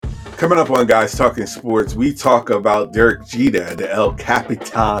Coming up on Guys Talking Sports, we talk about Derek Jeter, the El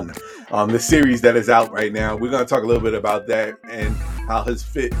Capitan, the series that is out right now. We're going to talk a little bit about that and how his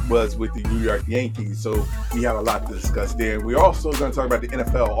fit was with the New York Yankees. So we have a lot to discuss there. We're also going to talk about the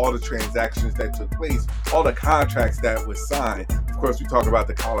NFL, all the transactions that took place, all the contracts that were signed. Of course, we talk about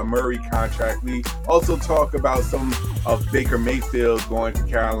the Kyler Murray contract. We also talk about some of Baker Mayfield going to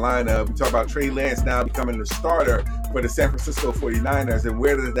Carolina. We talk about Trey Lance now becoming the starter for the San Francisco 49ers, and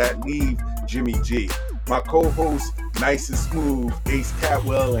where does that leave Jimmy G? My co-hosts, Nice and Smooth, Ace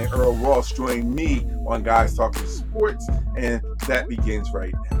Catwell, and Earl Ross join me on Guys Talking Sports, and that begins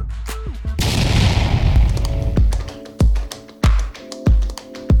right now.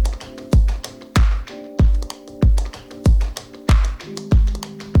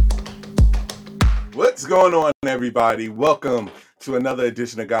 What's going on, everybody? Welcome to another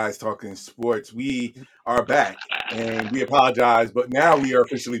edition of Guys Talking Sports. We are back, and we apologize, but now we are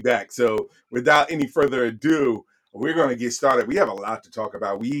officially back. So without any further ado, we're going to get started. We have a lot to talk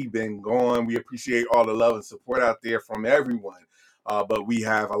about. We've been gone. We appreciate all the love and support out there from everyone, but we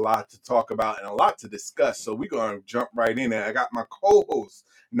have a lot to talk about and a lot to discuss. So we're going to jump right in, and I got my co-host,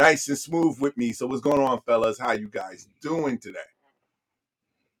 Nice and Smooth, with me. So what's going on, fellas? How you guys doing today?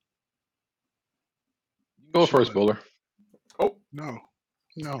 Go first, Bowler. Oh, No,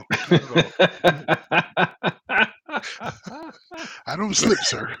 not at all. I don't slip,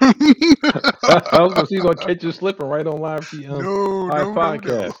 sir. I was gonna see you gonna catch you slipping right on live live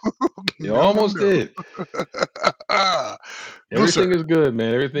podcast. You almost did. Everything is good,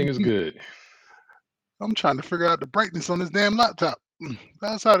 man. Everything is good. I'm trying to figure out the brightness on this damn laptop.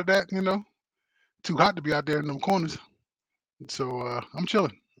 Outside of that, too hot to be out there in them corners. So I'm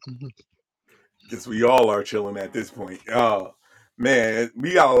chilling. Guess we all are chilling at this point. Man,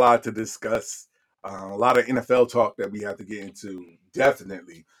 we got a lot to discuss. A lot of NFL talk that we have to get into,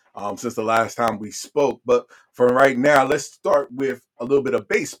 definitely, since the last time we spoke. But for right now, let's start with a little bit of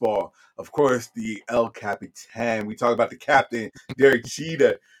baseball. Of course, the El Capitan. We talk about the captain, Derek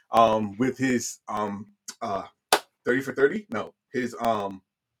Jeter, with his 30 for 30? No, his I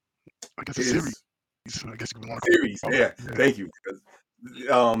guess a series. I guess you want to series. Yeah, thank you.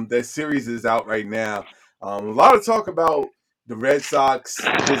 That series is out right now. A lot of talk about the Red Sox,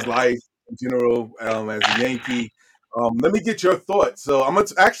 his life in general as a Yankee. Let me get your thoughts. So I'm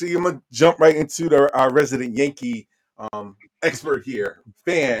gonna jump right into our resident Yankee expert here,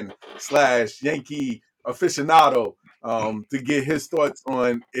 fan / Yankee aficionado, to get his thoughts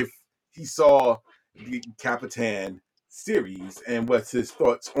on if he saw the Capitan series and what's his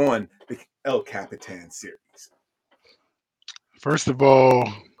thoughts on the El Capitan series. First of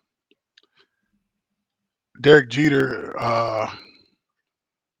all, Derek Jeter,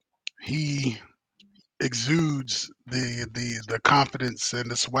 he exudes the confidence and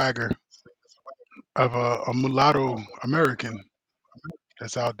the swagger of a mulatto American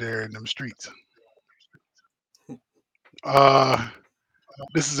that's out there in them streets.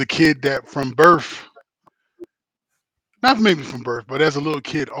 This is a kid that from birth, not maybe from birth, but as a little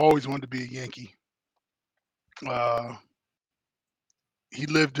kid, always wanted to be a Yankee. He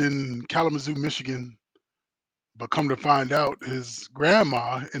lived in Kalamazoo, Michigan, but come to find out, his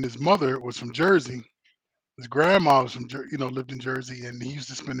grandma and his mother was from Jersey. His grandma was from, lived in Jersey, and he used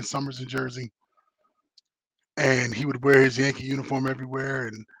to spend his summers in Jersey. And he would wear his Yankee uniform everywhere,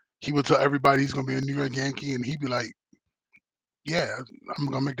 and he would tell everybody he's going to be a New York Yankee, and he'd be like, "Yeah, I'm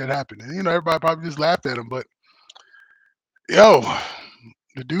going to make that happen." And everybody probably just laughed at him, but yo,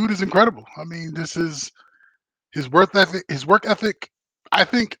 the dude is incredible. I mean, this is his work ethic. I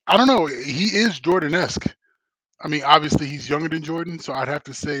don't know. He is Jordan-esque. I mean, obviously he's younger than Jordan, so I'd have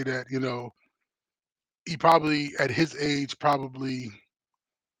to say that he probably at his age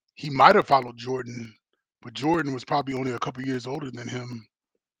he might have followed Jordan, but Jordan was probably only a couple years older than him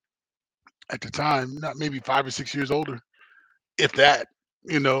at the time, not maybe 5 or 6 years older, if that.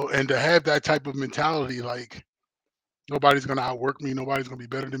 And to have that type of mentality, like nobody's going to outwork me, nobody's going to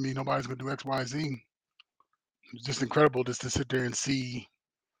be better than me, nobody's going to do X, Y, Z. It's just incredible just to sit there and see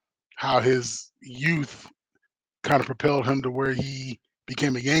how his youth kind of propelled him to where he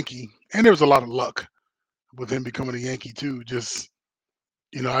became a Yankee. And there was a lot of luck with him becoming a Yankee too. Just,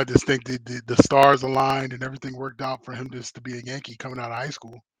 I just think the stars aligned and everything worked out for him just to be a Yankee coming out of high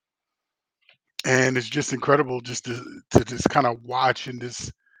school. And it's just incredible just to just kind of watch and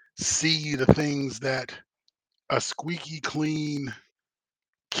just see the things that a squeaky clean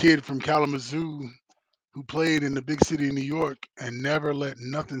kid from Kalamazoo who played in the big city of New York and never let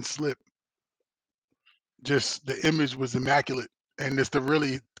nothing slip. Just the image was immaculate. And just to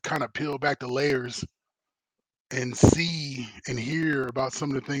really kind of peel back the layers and see and hear about some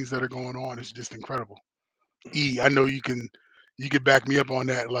of the things that are going on is just incredible. I know you can back me up on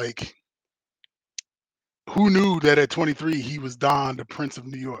that. Like, who knew that at 23 he was Don, the Prince of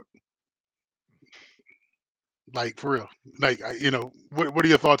New York? Like, for real. Like, what are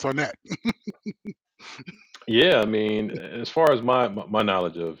your thoughts on that? Yeah, I mean, as far as my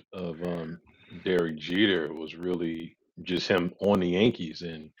knowledge of Derek Jeter was really just him on the Yankees,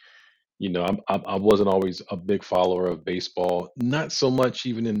 and I wasn't always a big follower of baseball. Not so much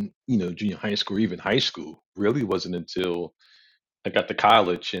even in junior high school, even high school. Really wasn't until I got to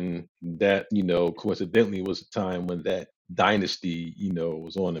college, and that coincidentally was the time when that dynasty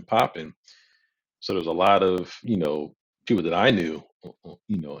was on and popping. So there's a lot of people that I knew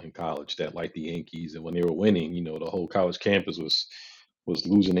in college that liked the Yankees, and when they were winning, the whole college campus was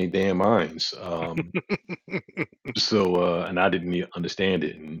losing their damn minds. And I didn't understand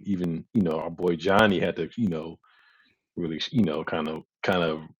it, and even our boy Johnny had to really kind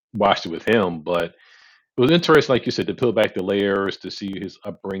of watched it with him, but it was interesting, like you said, to peel back the layers to see his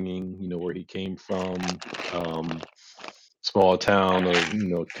upbringing, where he came from. Um, Small town of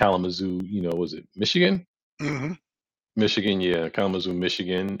Kalamazoo, was it Michigan? Hmm. Michigan, yeah, Kalamazoo,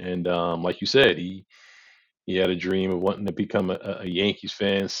 Michigan, and like you said, he had a dream of wanting to become a Yankees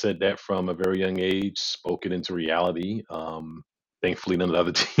fan. Said that from a very young age, spoke it into reality. Thankfully, none of the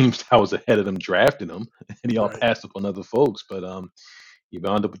other teams I was ahead of them drafted him, and he all Right. passed up on other folks. But he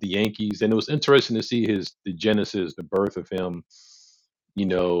wound up with the Yankees, and it was interesting to see the genesis, the birth of him, in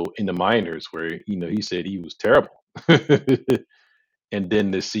the minors, where he said he was terrible, and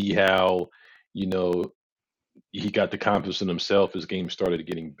then to see how you know he got the confidence in himself. His game started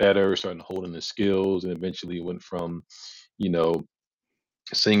getting better, starting holding his skills, and eventually went from you know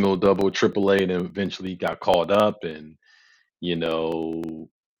single, double, triple A, and then eventually got called up, and you know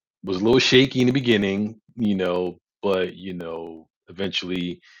was a little shaky in the beginning, but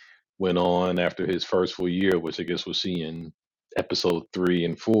eventually went on after his first full year, which I guess we'll see in episode 3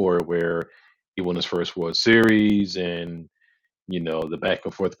 and 4, where he won his first World Series, and the back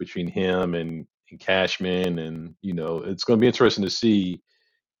and forth between him and Cashman, and it's going to be interesting to see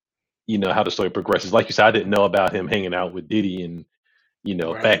how the story progresses. Like you said, I didn't know about him hanging out with Diddy, and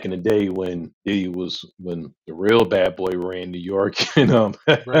Right. back in the day when when the real bad boy ran New York, and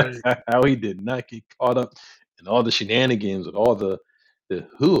Right. how he did not get caught up in all the shenanigans and all the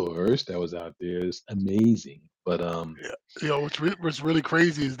whores that was out there is amazing. But Yeah. What's really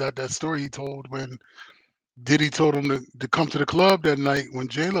crazy is that story he told when Diddy told him to come to the club that night when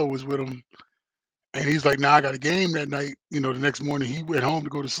J-Lo was with him. And he's like, "Nah, I got a game that night." The next morning he went home to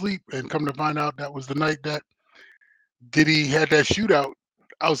go to sleep, and come to find out that was the night that Diddy had that shootout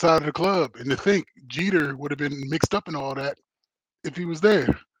outside of the club. And to think Jeter would have been mixed up in all that if he was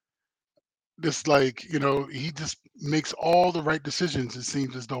there. Just like, he just makes all the right decisions, it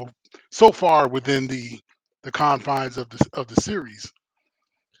seems as though, so far within the confines of the series.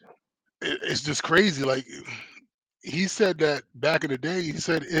 It's just crazy. Like, he said that back in the day, he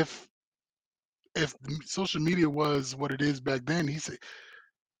said if social media was what it is back then, he said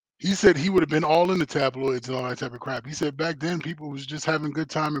he would have been all in the tabloids and all that type of crap. He said back then people was just having a good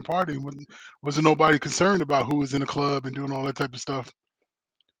time and partying. Wasn't nobody concerned about who was in the club and doing all that type of stuff.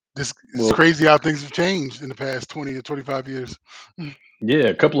 It's well, crazy how things have changed in the past 20 or 25 years. yeah,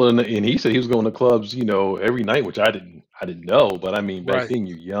 a couple of, and he said he was going to clubs, every night, which I didn't know. But I mean, back Right, then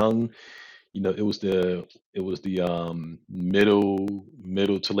you're young, it was the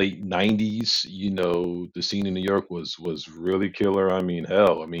middle to late '90s. The scene in New York was really killer. I mean,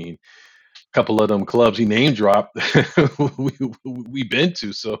 hell, I mean, a couple of them clubs he name dropped, we we've been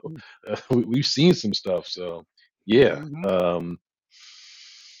to, so we've seen some stuff. So yeah, hmm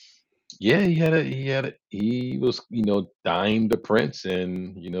yeah, he was dying the prince,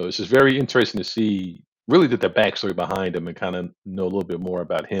 and it's just very interesting to see really the backstory behind him and kind of know a little bit more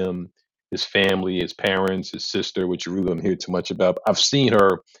about him, his family, his parents, his sister, which you really don't hear too much about. I've seen her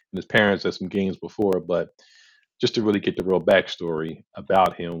and his parents at some games before, but just to really get the real backstory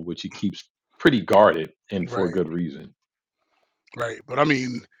about him, which he keeps pretty guarded and for a right, good reason. right. But I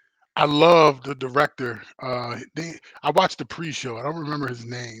mean, I love the director. I watched the pre-show. I don't remember his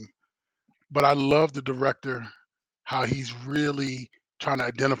name, but I love the director. How he's really trying to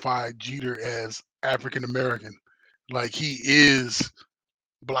identify Jeter as African American, like he is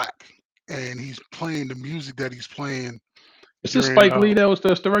black, and he's playing the music that he's playing Is this during. Spike Lee that was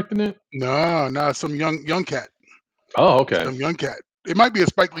that's directing it? No, no, some young cat, Oh, okay. some young cat. It might be a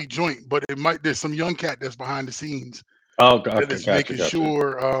Spike Lee joint, but there's some young cat that's behind the scenes Oh, that okay, is gotcha, making gotcha.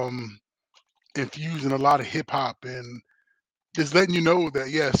 sure infusing a lot of hip hop and just letting you know that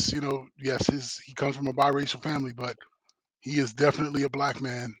yes, he comes from a biracial family, but he is definitely a black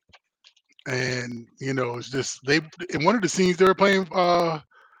man. And it's just they in one of the scenes they were playing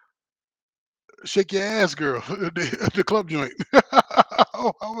 "Shake Your Ass, Girl" the club joint.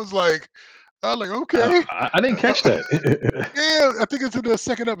 I was like, okay, I didn't catch that. yeah. I think it's in the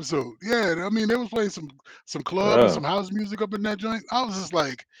second episode. Yeah, I mean they was playing some club and some Oh. house music up in that joint. I was just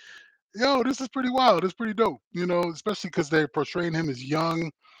like, yo, this is pretty wild. It's pretty dope. Especially because they're portraying him as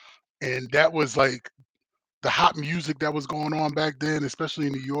young, and that was like the hot music that was going on back then, especially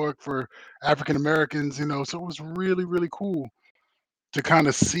in New York for African Americans. So it was really really cool to kind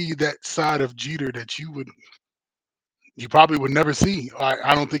of see that side of Jeter that you probably would never see.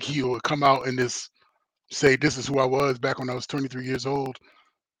 I don't think he would come out and say this is who I was back when I was 23 years old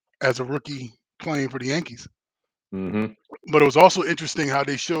as a rookie playing for the Yankees. Hmm. But it was also interesting how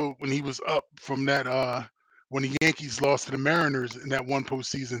they showed when he was up from that when the Yankees lost to the Mariners in that one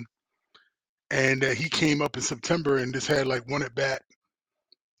postseason, and he came up in September and just had like one at bat,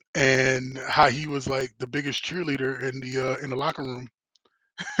 and how he was like the biggest cheerleader in the locker room,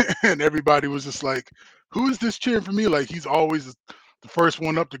 and everybody was just like, "Who is this cheering for me?" Like he's always the first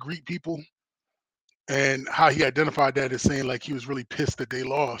one up to greet people, and how he identified that as saying like he was really pissed that they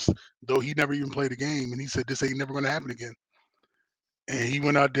lost, though he never even played a game, and he said this ain't never going to happen again, and he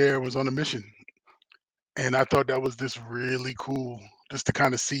went out there and was on a mission, and I thought that was just really cool just to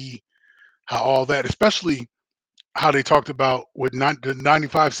kind of see how all that, especially how they talked about with the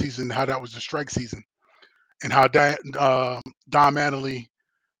 95 season, how that was the strike season, and how Don Mattingly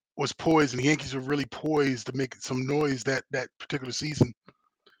was poised, and the Yankees were really poised to make some noise that particular season,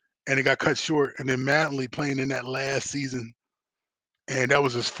 and it got cut short. And then Mattingly playing in that last season, and that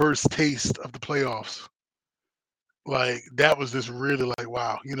was his first taste of the playoffs. Like that was just really like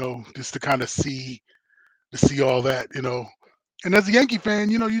wow, just to kind of see all that, And as a Yankee fan,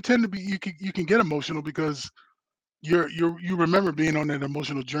 you tend to be you can get emotional because you remember being on that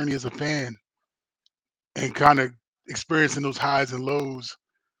emotional journey as a fan and kind of experiencing those highs and lows,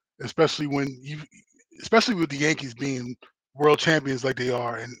 especially especially with the Yankees being world champions like they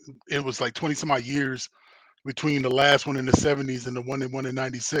are, and it was like 20 some odd years between the last one in the 70s and the one they won in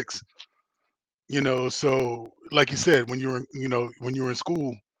 96. So like you said, when you were in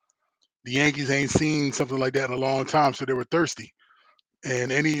school, the Yankees ain't seen something like that in a long time, so they were thirsty.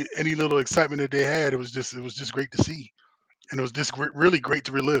 And any little excitement that they had, it was just great to see, and it was just really great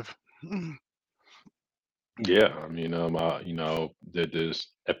to relive. Mm. Yeah, I mean, that this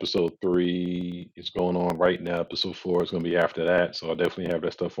episode 3 is going on right now. Episode 4 is going to be after that, so I definitely have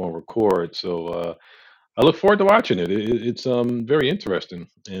that stuff on record. So I look forward to watching it. It's very interesting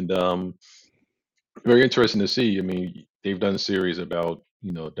and very interesting to see. I mean, they've done a series about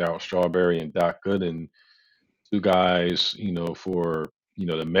Darryl Strawberry and Doc Gooden, two guys, for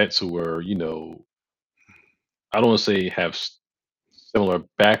the Mets who were I don't want to say have similar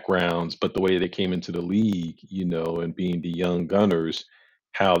backgrounds, but the way they came into the league, and being the young gunners,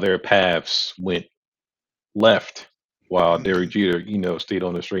 how their paths went left while Derek Jeter, stayed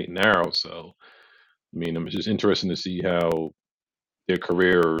on the straight and narrow. So, I mean, I'm just interested to see how their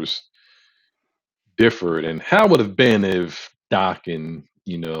careers differed and how it would have been if Doc and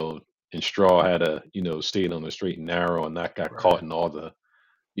Straw had stayed on the straight and narrow and not got caught Right, in all the,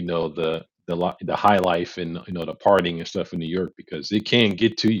 the high life and the partying and stuff in New York because it can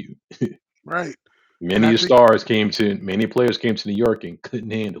get to you. right, and I Many think stars many players came to New York and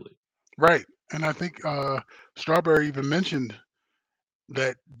couldn't handle it. right, and I think Strawberry even mentioned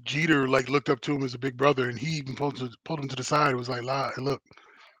that Jeter like looked up to him as a big brother, and he even pulled him to the side. It was like, Look,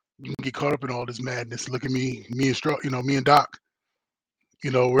 you can get caught up in all this madness. Look at me and Straw, me and Doc.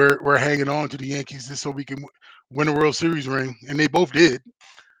 We're hanging on to the Yankees just so we can win a World Series ring, and they both did.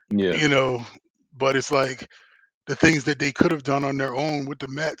 Yeah. You know, but it's like the things that they could have done on their own with the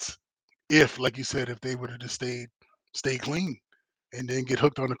Mets, if, like you said, if they would have just stayed clean and then get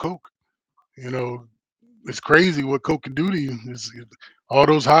hooked on the coke. You know, it's crazy what coke can do to you. All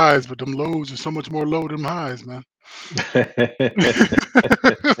those highs, but them lows are so much more low than them highs, man.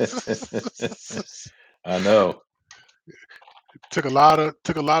 I know. took a lot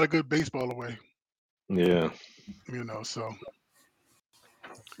of good baseball away. Yeah. So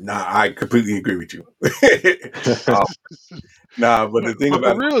Nah, I completely agree with you. uh, nah, but the thing but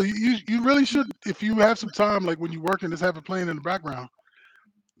for about it, real, you really should, if you have some time, like when you're working, just have it playing in the background.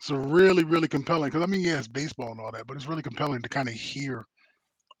 It's really, really compelling. Because I mean, yeah, it's baseball and all that, but it's really compelling to kind of hear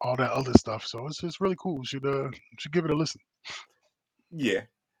all that other stuff. So it's really cool. Should give it a listen. yeah,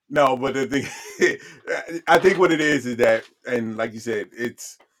 no, but the thing, I think what it is that, and like you said,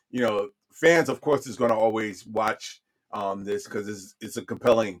 it's fans, of course, is going to always watch this because it's a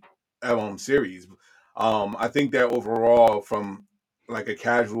compelling series. I think that overall, from like a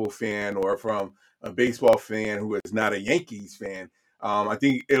casual fan or from a baseball fan who is not a Yankees fan, I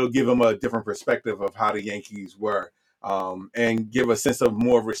think it'll give them a different perspective of how the Yankees were, and give a sense of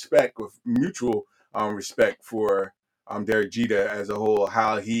more respect, with mutual respect for Derek Jeter as a whole,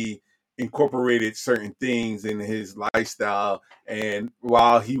 how he incorporated certain things in his lifestyle and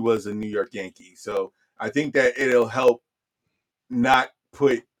while he was a New York Yankee. So I think that it'll help not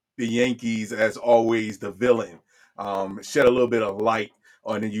put the Yankees as always the villain. Shed a little bit of light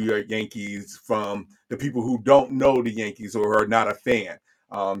on the New York Yankees from the people who don't know the Yankees or are not a fan,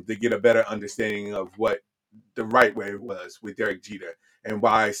 to get a better understanding of what the right way was with Derek Jeter and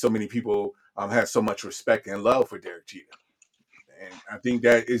why so many people have so much respect and love for Derek Jeter. And I think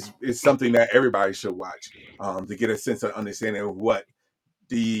that is something that everybody should watch, to get a sense of understanding of what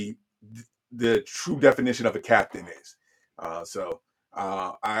the the true definition of a captain is.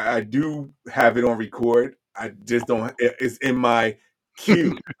 I do have it on record. I just don't. It's in my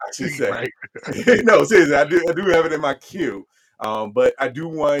queue, I should say. Right. No, seriously, I do have it in my queue. But I do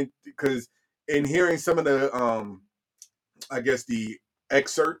want, because in hearing some of the I guess the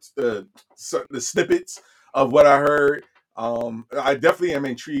excerpts, the snippets of what I heard, I definitely am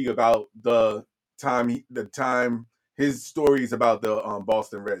intrigued about the time his stories about the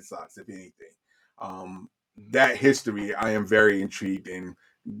Boston Red Sox, if anything. That history, I am very intrigued in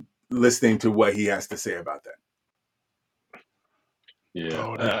listening to what he has to say about that. Yeah,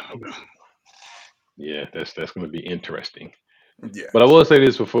 Oh, yeah, that's going to be interesting. Yeah. But I will say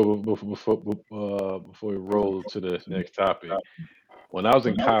this before we roll to the next topic. When I was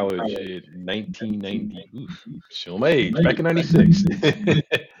in college in 1990, oof, show my age, back in '96,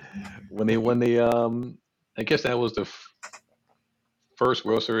 when they won I guess that was the first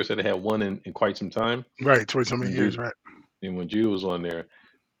World Series that they had won in quite some time. right. 20 so many When years, Judah, right? and when Judah was on there,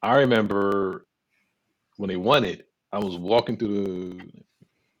 I remember when they won it, I was walking through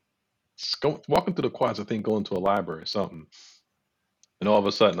the quads, I think going to a library or something, and all of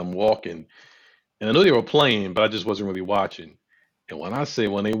a sudden I'm walking, and I knew they were playing, but I just wasn't really watching. And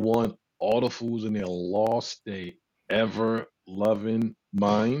when they won, all the fools in there lost they ever loving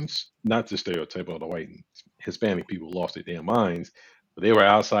minds. Not to stereotype all the white and Hispanic people lost their damn minds, but they were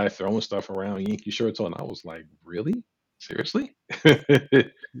outside throwing stuff around, Yankee shirts on. I was like, really? Seriously?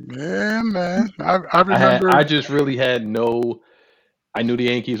 Yeah, man. I remember. I just really had no. I knew the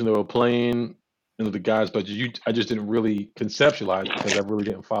Yankees and they were playing, the guys, but I just didn't really conceptualize because I really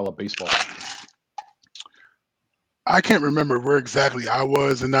didn't follow baseball like that. I can't remember where exactly I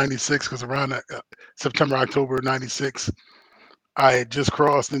was in '96 because around September, October '96, I had just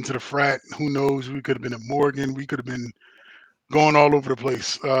crossed into the frat. Who knows? We could have been at Morgan. We could have been going all over the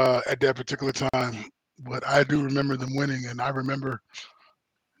place at that particular time. But I do remember them winning, and I remember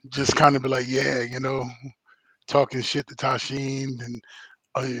just kind of be like, yeah, talking shit to Tashin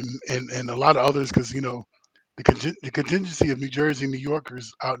and a lot of others because the contingency of New Jersey New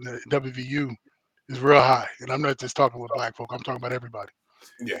Yorkers out in the WVU is real high, and I'm not just talking with black folk. I'm talking about everybody.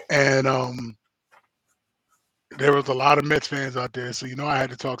 Yeah. And there was a lot of Mets fans out there, so I had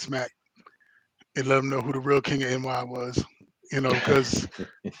to talk smack and let them know who the real king of NY was. Because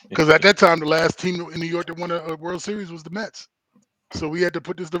at that time the last team in New York that won a World Series was the Mets. So we had to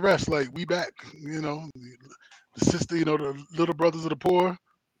put this to rest. Like, we back. The sister, the little brothers of the poor,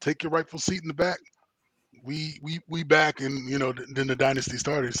 take your rightful seat in the back. We back, and then the dynasty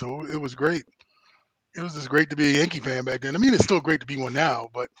started. So it was great. It was just great to be a Yankee fan back then. I mean, it's still great to be one now,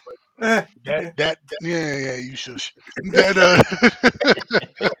 but yeah, you shush. That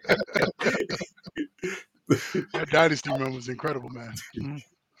that dynasty run was incredible, man.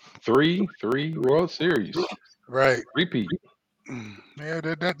 Three World Series, Right. repeat. Yeah,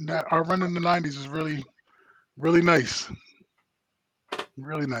 that our run in the '90s was really, really nice,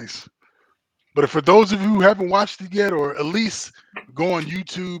 really nice. But for those of you who haven't watched it yet, or at least go on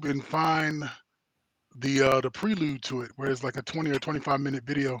YouTube and find the prelude to it, where it's like a 20 or 25-minute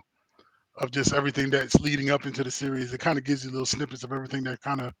video of just everything that's leading up into the series. It kind of gives you little snippets of everything that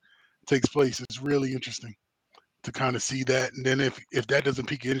kind of takes place. It's really interesting to kind of see that. And then if that doesn't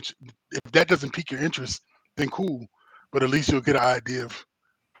pique your interest, then cool. But at least you'll get an idea of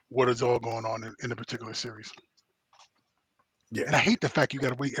what is all going on in a particular series. Yeah. And I hate the fact you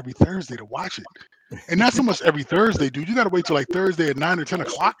got to wait every Thursday to watch it. And not so much every Thursday, dude. You got to wait till like Thursday at 9 or 10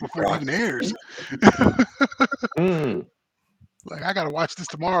 o'clock before it even airs. Like, I got to watch this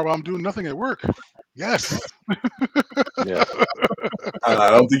tomorrow while I'm doing nothing at work. Yes. Yeah. I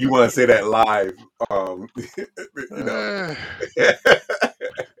don't think you want to say that live. Oh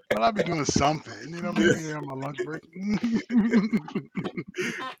Well, I'll be doing something, maybe on my lunch break.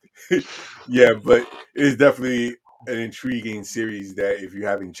 Yeah, but it's definitely an intriguing series that if you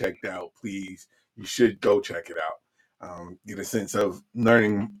haven't checked out, please, you should go check it out. Get a sense of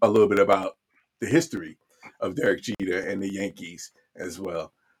learning a little bit about the history of Derek Jeter and the Yankees as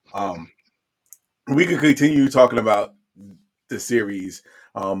well. Um, we could continue talking about the series,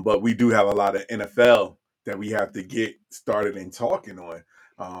 but we do have a lot of NFL that we have to get started and talking on.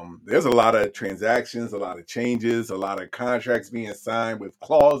 There's a lot of transactions, a lot of changes, a lot of contracts being signed with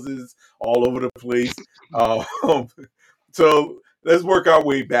clauses all over the place. Um, so let's work our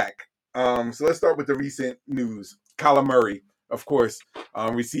way back. So let's start with the recent news. Kyler Murray, of course,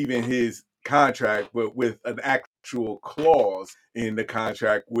 receiving his contract, but with an actual clause in the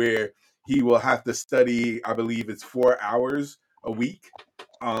contract where he will have to study, I believe it's 4 hours a week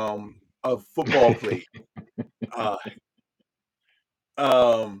of football play. Uh,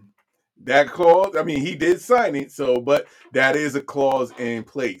 um, that clause, I mean, he did sign it, so but that is a clause in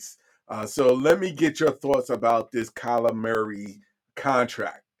place. So let me get your thoughts about this Kyler Murray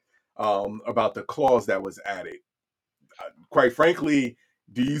contract, about the clause that was added. Quite frankly,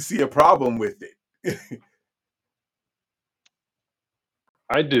 do you see a problem with it?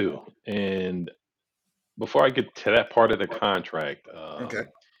 I do. And before I get to that part of the contract, Okay.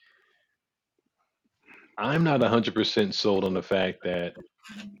 I'm not 100% sold on the fact that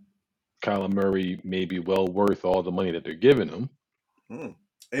Kyler Murray may be well worth all the money that they're giving him. Hmm.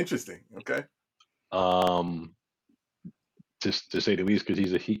 Interesting. Okay. Um, just to say the least, because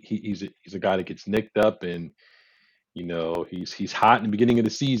he's a guy that gets nicked up, and he's hot in the beginning of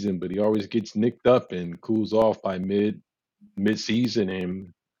the season, but he always gets nicked up and cools off by mid season,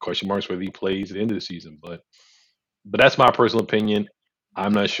 and question marks whether he plays at the end of the season. But that's my personal opinion.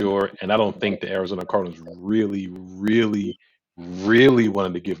 I'm not sure, and I don't think the Arizona Cardinals really, really, really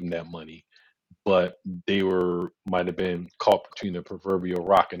wanted to give him that money. But they might have been caught between the proverbial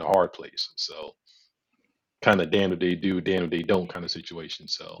rock and a hard place. So kind of damn if they do, damn if they don't kind of situation.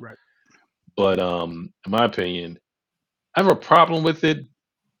 So, Right. but in my opinion, I have a problem with it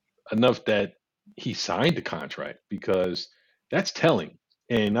enough that he signed the contract because that's telling.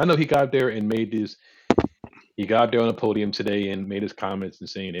 And I know he got there and made this. He got there on the podium today and made his comments and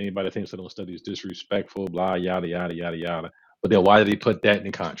saying anybody that thinks they don't study is disrespectful, blah yada yada yada yada. But then why did he put that in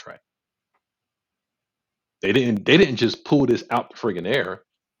the contract? They didn't just pull this out the friggin' air.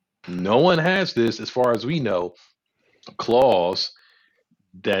 No one has this, as far as we know, clause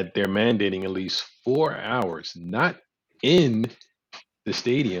that they're mandating at least 4 hours, not in the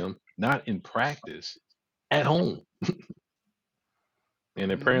stadium, not in practice, at home. And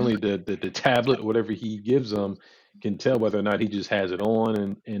Mhm. apparently the tablet or whatever he gives them can tell whether or not he just has it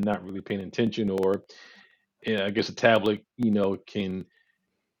on and not really paying attention, or I guess a tablet, can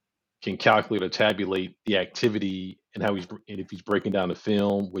calculate or tabulate the activity and and if he's breaking down the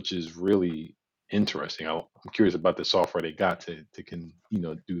film, which is really interesting. I'm curious about the software they got to can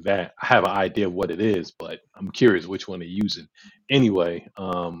do that. I have an idea of what it is, but I'm curious which one they're using. Anyway,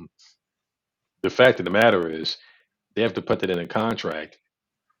 the fact of the matter is they have to put that in a contract.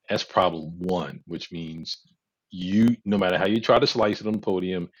 That's problem one, which means no matter how you try to slice it on the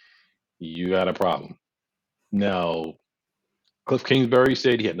podium, you got a problem. Now, Cliff Kingsbury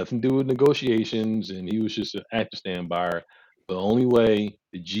said he had nothing to do with negotiations and he was just an actor standby. The only way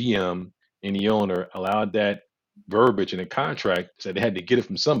the GM and the owner allowed that verbiage in a contract said they had to get it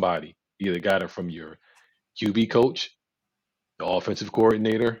from somebody. Either got it from your QB coach, the offensive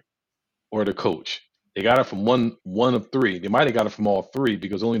coordinator, or the coach. They got it from one of three. They might have got it from all three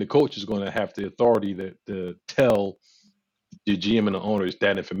because only the coach is going to have the authority to tell the GM and the owners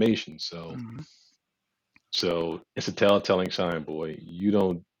that information. So Mhm. so it's a telltale sign, boy. You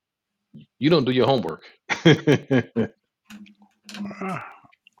don't do your homework.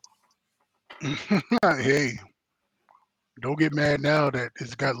 Hey, don't get mad now that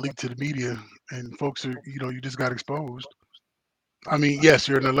it's got leaked to the media and folks are, you just got exposed. I mean, yes,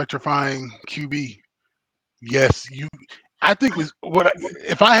 you're an electrifying QB. Yes, I think was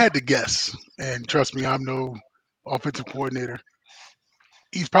if I had to guess, and trust me, I'm no offensive coordinator.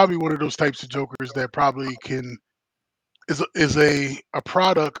 He's probably one of those types of jokers that probably is a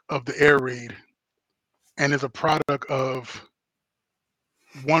product of the air raid and is a product of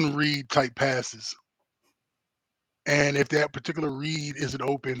one read type passes. And if that particular read isn't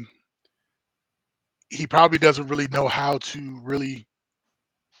open, he probably doesn't really know how to really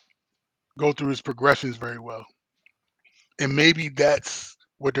go through his progressions very well. And maybe that's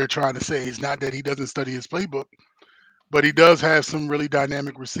what they're trying to say. It's not that he doesn't study his playbook, but he does have some really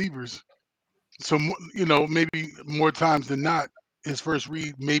dynamic receivers. So maybe more times than not, his first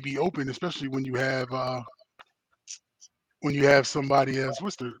read may be open, especially when you have somebody as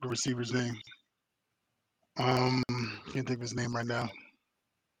what's the receiver's name? Can't think of his name right now.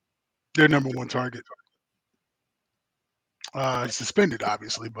 Their number one target. He's suspended,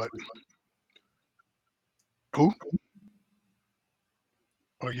 obviously, but who?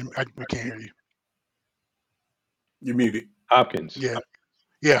 Or we can't hear you. You muted. Hopkins.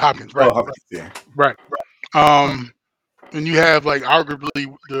 Yeah, Hopkins. Right, Oh, Hopkins, yeah. right. And you have like arguably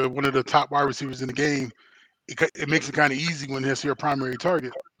one of the top wide receivers in the game. It makes it kind of easy when that's your primary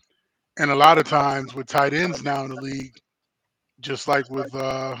target. And a lot of times with tight ends now in the league, just like with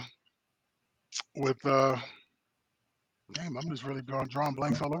damn, I'm just really drawing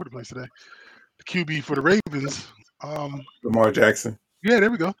blanks all over the place today. The QB for the Ravens. Lamar Jackson. Yeah,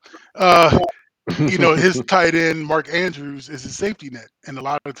 there we go. His tight end, Mark Andrews, is his safety net. And a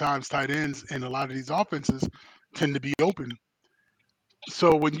lot of times tight ends in a lot of these offenses tend to be open.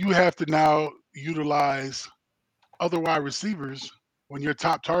 So when you have to now utilize other wide receivers when your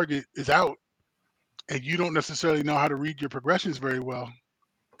top target is out and you don't necessarily know how to read your progressions very well,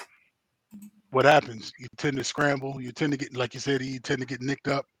 what happens? You tend to scramble. You tend to get, like you said, you tend to get nicked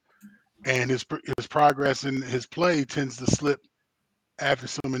up, and his progress and his play tends to slip after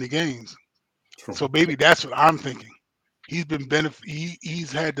so many games. So maybe that's what I'm thinking. He's been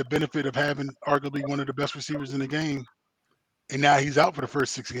he's had the benefit of having arguably one of the best receivers in the game, and now he's out for the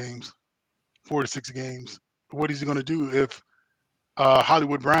first 4 to 6 games. What is he going to do if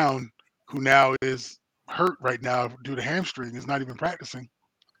Hollywood Brown, who now is hurt right now due to hamstring, is not even practicing?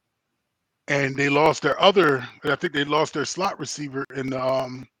 And they lost I think they lost their slot receiver in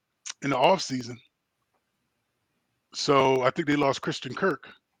the off season. So I think they lost Christian Kirk.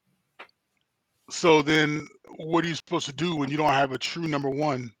 So then what are you supposed to do when you don't have a true number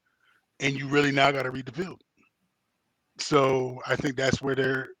one and you really now got to read the field? So I think that's what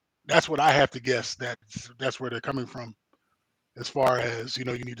I have to guess that's where they're coming from as far as, you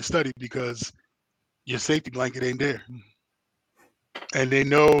need to study because your safety blanket ain't there. And they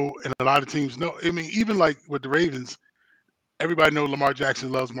know, and a lot of teams know. I mean, even like with the Ravens, everybody knows Lamar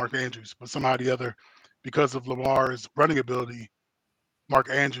Jackson loves Mark Andrews, but somehow or the other, because of Lamar's running ability, Mark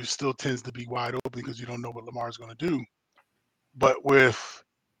Andrews still tends to be wide open because you don't know what Lamar's going to do. But with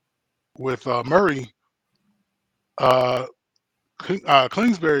Murray,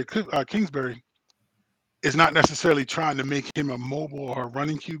 Kingsbury is not necessarily trying to make him a mobile or a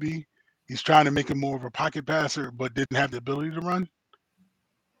running QB. He's trying to make him more of a pocket passer, but didn't have the ability to run.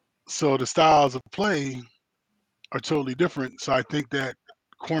 So the styles of play are totally different. So I think that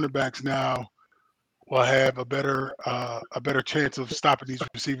cornerbacks now will have a better chance of stopping these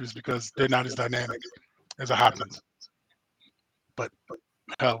receivers because they're not as dynamic as a Hopkins. But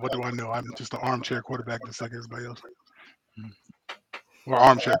what do I know? I'm just an armchair quarterback just like everybody else. Or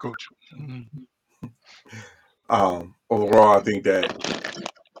armchair coach. Overall, I think that,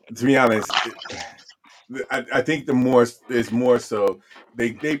 to be honest, I think is more so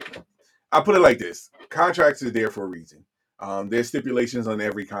they I put it like this: contracts are there for a reason. There's stipulations on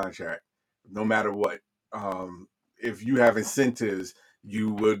every contract, no matter what. If you have incentives,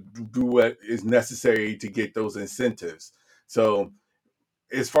 you would do what is necessary to get those incentives. So,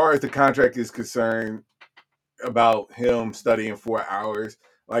 as far as the contract is concerned, about him studying 4 hours,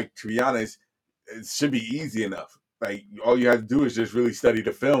 like, to be honest, it should be easy enough. Like, all you have to do is just really study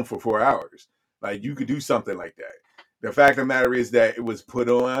the film for 4 hours. Like, you could do something like that. The fact of the matter is that it was put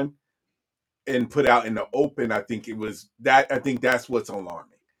on and put out in the open. I think that's what's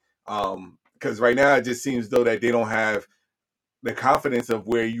alarming. Because right now it just seems though that they don't have the confidence of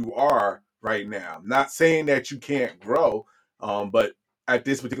where you are right now. I'm not saying that you can't grow, but at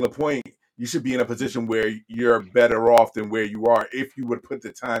this particular point, you should be in a position where you're better off than where you are if you would put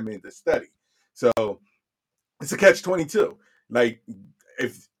the time in to study. So it's a catch-22. Like,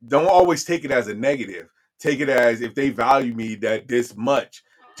 if don't always take it as a negative. Take it as, if they value me that this much,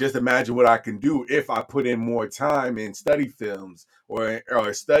 just imagine what I can do if I put in more time in study films or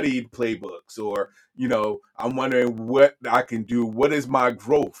studied playbooks, or I'm wondering what I can do. What is my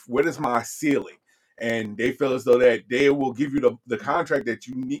growth? What is my ceiling? And they feel as though that they will give you the contract that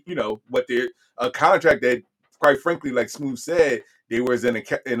you need. A contract that, quite frankly, like Smooth said, they was in a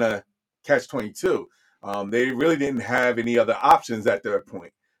catch-22. They really didn't have any other options at that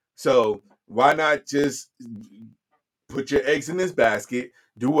point. So why not just put your eggs in this basket,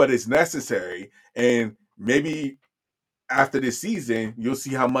 do what is necessary, and maybe after this season, you'll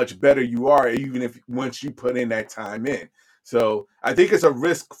see how much better you are, even if once you put in that time in. So I think it's a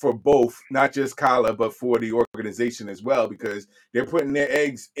risk for both, not just Kyler, but for the organization as well, because they're putting their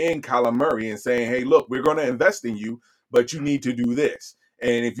eggs in Kyler Murray and saying, hey, look, we're going to invest in you, but you need to do this.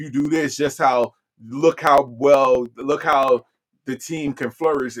 And if you do this, look how the team can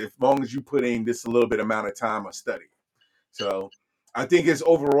flourish as long as you put in this a little bit amount of time of study. So I think it's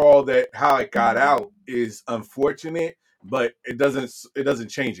overall that how it got out is unfortunate, but it doesn't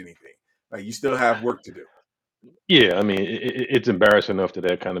change anything. Like you still have work to do. Yeah, I mean, it's embarrassing enough that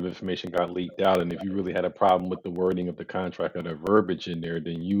that kind of information got leaked out. And if you really had a problem with the wording of the contract or the verbiage in there,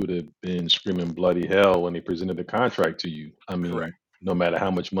 then you would have been screaming bloody hell when they presented the contract to you. I Correct. mean, no matter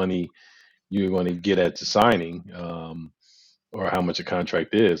how much money you're going to get at the signing, or how much a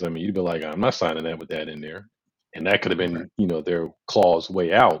contract is, I mean, you'd be like, I'm not signing that with that in there. And that could have Right. been, their clause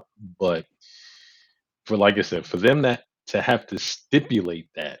way out. But for, like I said, for them that to have to stipulate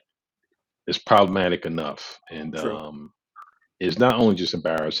that is problematic enough. And True. it's not only just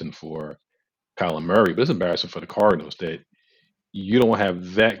embarrassing for Kyler Murray, but it's embarrassing for the Cardinals that you don't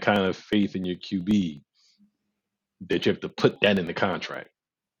have that kind of faith in your QB that you have to put that in the contract.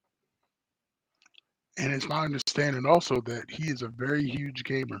 And it's my understanding also that he is a very huge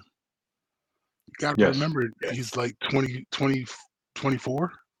gamer. You got to Yes. remember, Yes. he's like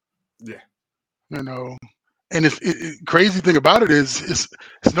 24. Yeah. You know, and crazy thing about it is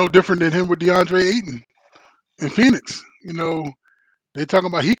it's no different than him with DeAndre Ayton in Phoenix. They're talking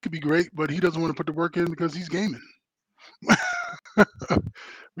about he could be great, but he doesn't want to put the work in because he's gaming.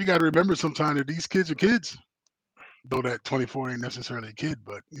 We got to remember sometimes that these kids are kids, though that 24 ain't necessarily a kid,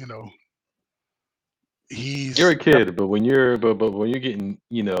 but You're he's a kid, but when you're getting,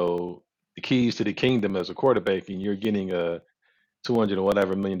 the keys to the kingdom as a quarterback and you're getting a 200 or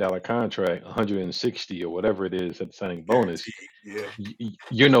whatever $1 million contract, 160 or whatever it is at the signing bonus, Guaranteed. Yeah.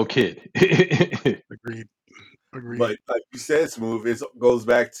 you're no kid. agreed. But like you said, Smooth, it goes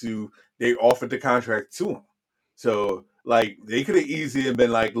back to they offered the contract to him. So like they could have easily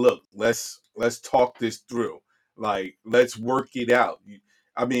been like, look, let's talk this through. Like, let's work it out.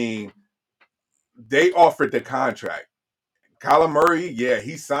 I mean, they offered the contract. Kyler Murray, yeah,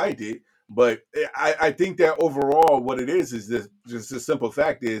 he signed it, but I think that overall what it is this just a simple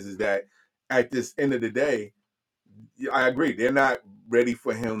fact is that at this end of the day, I agree. They're not ready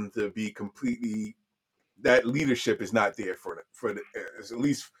for him to be completely that leadership is not there at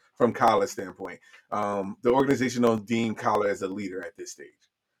least from Kyler's standpoint. The organization don't deem Kyler as a leader at this stage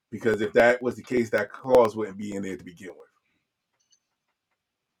because if that was the case, that clause wouldn't be in there to begin with.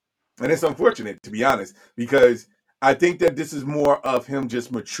 And it's unfortunate, to be honest, because I think that this is more of him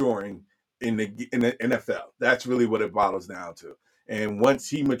just maturing in the NFL. That's really what it boils down to. And once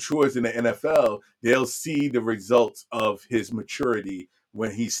he matures in the NFL, they'll see the results of his maturity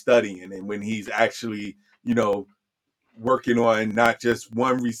when he's studying and when he's actually, working on not just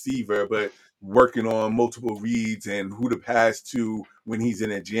one receiver, but working on multiple reads and who to pass to when he's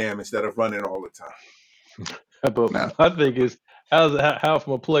in a jam instead of running all the time. But Now, my thing is, how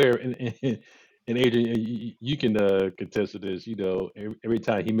from a player and Adrian, you can contest to this. Every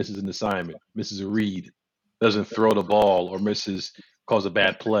time he misses an assignment, misses a read, doesn't throw the ball, or calls a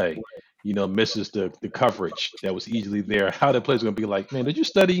bad play, misses the coverage that was easily there. How the players going to be like, man, did you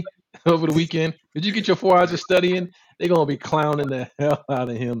study over the weekend? Did you get your 4 hours of studying? They're going to be clowning the hell out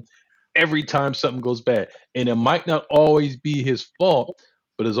of him every time something goes bad, and it might not always be his fault,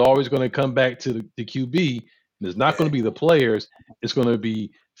 but it's always going to come back to the QB. And it's not Yeah. going to be the players. It's going to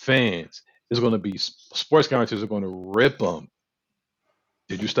be fans. It's going to be sports commentators are going to rip them.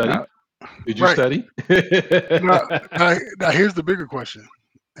 Did you study? now, Did you right study? now, here's the bigger question,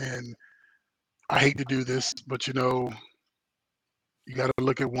 and I hate to do this, but you got to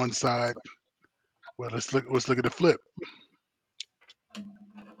look at one side. Well, let's look at the flip.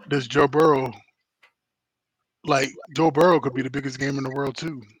 Does Joe Burrow could be the biggest game in the world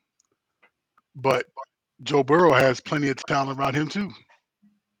too, but Joe Burrow has plenty of talent around him too.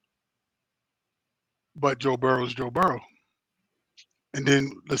 But Joe Burrow's Joe Burrow. And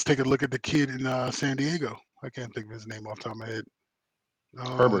then let's take a look at the kid in San Diego. I can't think of his name off the top of my head.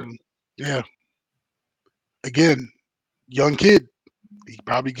 Herbert. Yeah. Again, young kid. He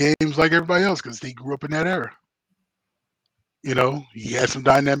probably games like everybody else because he grew up in that era. He had some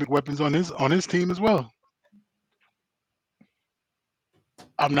dynamic weapons on his team as well.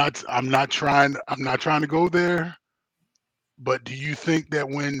 I'm not trying to go there, but do you think that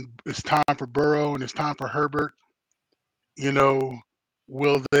when it's time for Burrow and it's time for Herbert,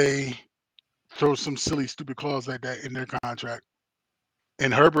 will they throw some silly, stupid clause like that in their contract?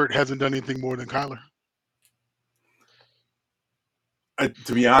 And Herbert hasn't done anything more than Kyler.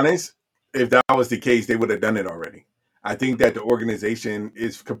 To be honest, if that was the case, they would have done it already. I think that the organization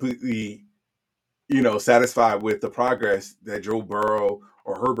is completely, satisfied with the progress that Joe Burrow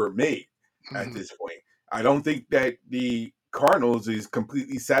or Herbert made at this point. I don't think that the Cardinals is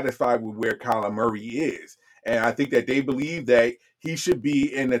completely satisfied with where Kyler Murray is. And I think that they believe that he should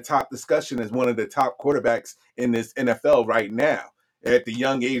be in the top discussion as one of the top quarterbacks in this NFL right now at the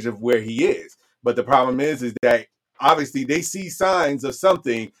young age of where he is. But the problem is that obviously they see signs of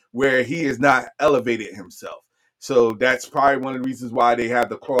something where he is not elevated himself. So that's probably one of the reasons why they have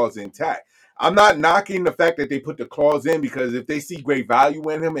the clause intact. I'm not knocking the fact that they put the clause in, because if they see great value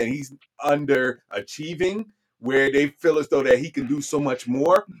in him and he's underachieving, where they feel as though that he can do so much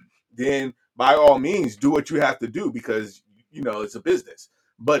more, then by all means do what you have to do, because it's a business.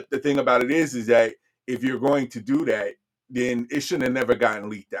 But the thing about it is that if you're going to do that, then it shouldn't have never gotten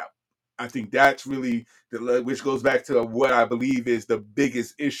leaked out. I think that's really which goes back to what I believe is the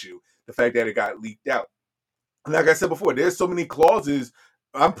biggest issue, the fact that it got leaked out. Like I said before, there's so many clauses.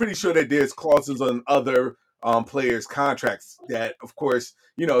 I'm pretty sure that there's clauses on other players' contracts that, of course,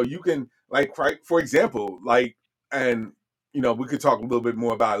 you can, like, for example, like, and we could talk a little bit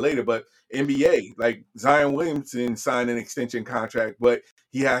more about it later, but NBA, like Zion Williamson signed an extension contract, but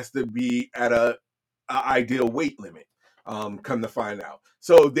he has to be at a ideal weight limit. Come to find out,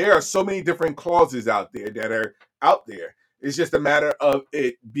 so there are so many different clauses out there that are out there. It's just a matter of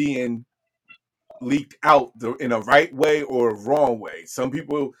it being leaked out in a right way or a wrong way. Some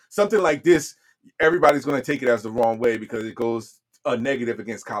people, something like this, everybody's going to take it as the wrong way because it goes a negative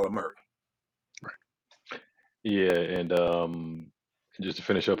against Kyler Murray. Yeah, and just to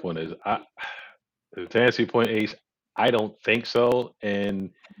finish up on this, to answer your point, Ace, I don't think so.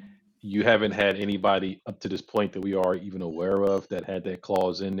 And you haven't had anybody up to this point that we are even aware of that had that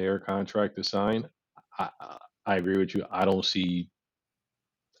clause in their contract to sign. I agree with you. I don't see,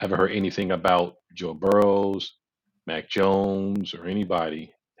 I haven't heard anything about Joe Burrows, Mac Jones, or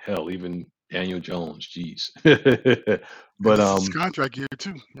anybody. Hell, even Daniel Jones. Jeez. And But this is contract year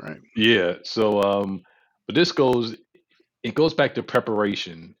too, right? yeah. So but it goes back to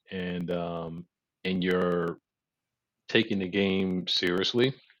preparation and you're taking the game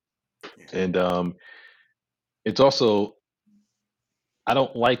seriously. And it's also, I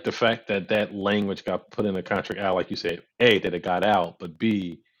don't like the fact that that language got put in the contract out, like you said, A, that it got out, but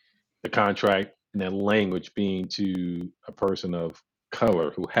B, the contract and that language being to a person of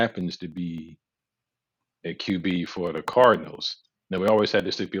color who happens to be a QB for the Cardinals. Now, we always had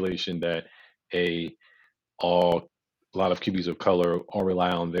the stipulation that a all a lot of QBs of color all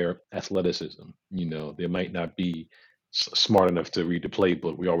rely on their athleticism. They might not be smart enough to read the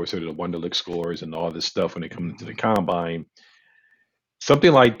playbook. We always heard of the Wonderlic scores and all this stuff when they come into the combine.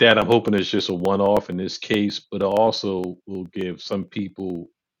 Something like that, I'm hoping is just a one-off in this case, but it also will give some people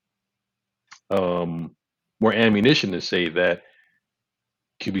um, more ammunition to say that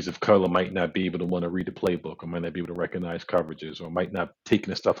QBs of color might not be able to want to read the playbook, or might not be able to recognize coverages, or might not taking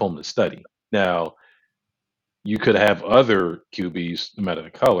the stuff home to study. Now, you could have other QBs, no matter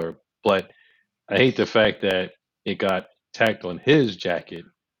the color, but I hate the fact that it got tacked on his jacket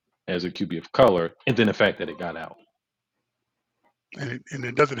as a QB of color, and then the fact that it got out. And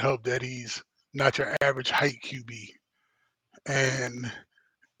it doesn't help that he's not your average height QB, and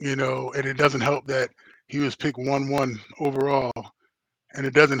and it doesn't help that he was picked 1-1 overall, and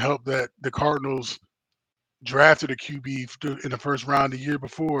it doesn't help that the Cardinals drafted a QB in the first round the year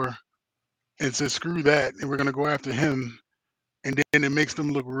before and said screw that, and we're going to go after him, and then it makes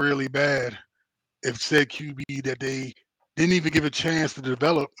them look really bad if said QB that they didn't even give a chance to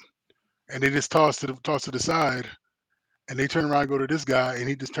develop, and they just toss to the side, and they turn around and go to this guy, and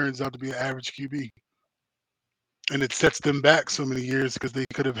he just turns out to be an average QB, and it sets them back so many years because they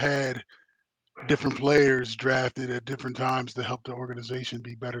could have had different players drafted at different times to help the organization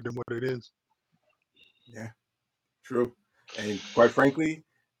be better than what it is. Yeah, true. And quite frankly,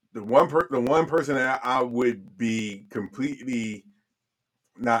 the one person that I would be completely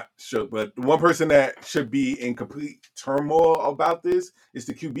not sure, but the one person that should be in complete turmoil about this is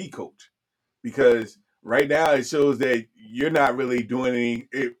the QB coach, because right now it shows that you're not really doing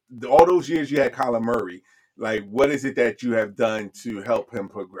all those years you had Kyler Murray. Like, what is it that you have done to help him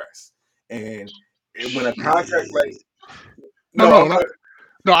progress? And when a contract like No, no, no, no,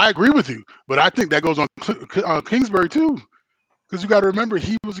 no. I agree with you, but I think that goes on Kingsbury too, because you got to remember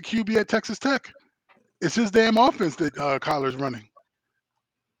he was a QB at Texas Tech. It's his damn offense that Kyler's running.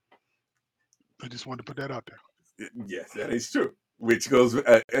 I just wanted to put that out there. yes, that is true. Which goes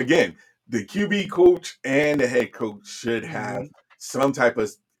again, the QB coach and the head coach should have some type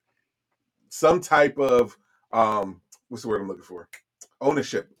of what's the word I'm looking for?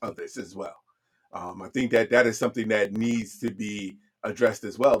 Ownership of this as well. I think that is something that needs to be addressed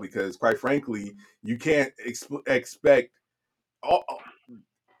as well, because quite frankly, you can't expect all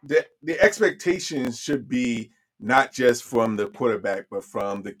that the expectations should be not just from the quarterback, but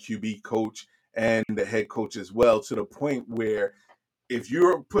from the QB coach and the head coach as well, to the point where if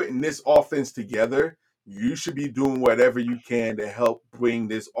you're putting this offense together, you should be doing whatever you can to help bring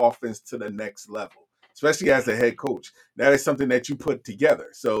this offense to the next level, especially as a head coach. That is something that you put together.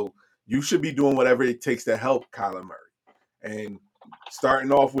 So you should be doing whatever it takes to help Kyler Murray. And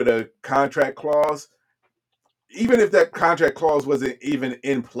starting off with a contract clause, even if that contract clause wasn't even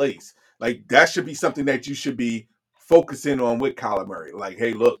in place, like that should be something that you should be focusing on with Kyler Murray. Like,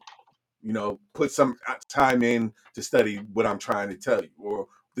 hey, look, put some time in to study what I'm trying to tell you, or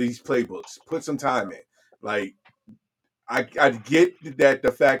these playbooks. Put some time in. Like, I get that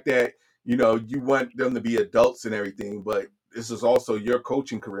the fact that you want them to be adults and everything, but this is also your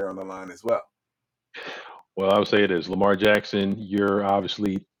coaching career on the line as well. Well, I would say this: Lamar Jackson, you're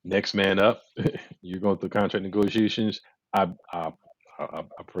obviously next man up. You're going through contract negotiations. I, I I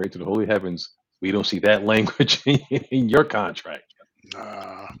pray to the holy heavens we don't see that language in your contract.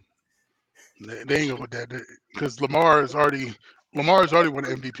 Nah, they ain't gonna put that because Lamar's already won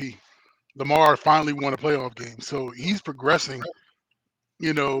an MVP. Lamar finally won a playoff game, so he's progressing.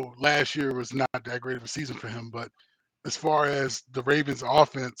 Last year was not that great of a season for him, but as far as the Ravens'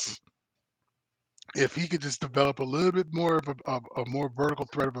 offense, if he could just develop a little bit more of a more vertical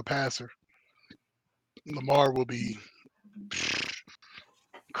threat of a passer, Lamar will be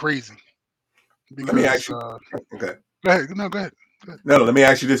crazy. Let me Because ask you. Okay. go ahead. No, go ahead. No, let me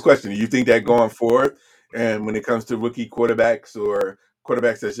ask you this question. Do you think that going forward, and when it comes to rookie quarterbacks or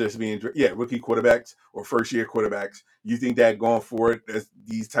quarterbacks that's just rookie quarterbacks or first year quarterbacks, you think that going forward, that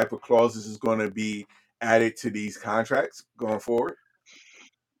these type of clauses is going to be added to these contracts going forward?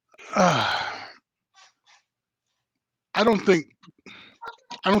 I don't think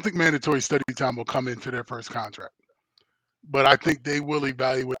mandatory study time will come into their first contract, but I think they will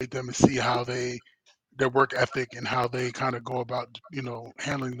evaluate them and see how their work ethic and how they kind of go about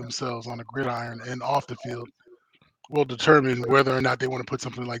handling themselves on the gridiron and off the field will determine whether or not they want to put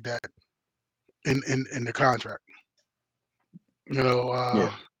something like that in the contract.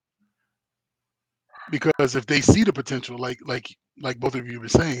 Yeah. Because if they see the potential, like both of you were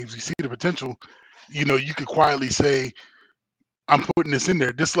saying, if you see the potential, you could quietly say, I'm putting this in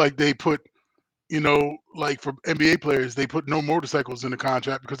there. Just like they put, like for NBA players, they put no motorcycles in the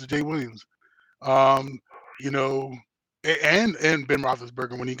contract because of Jay Williams. And Ben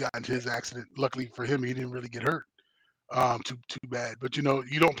Roethlisberger when he got into his accident. Luckily for him, he didn't really get hurt too bad. But you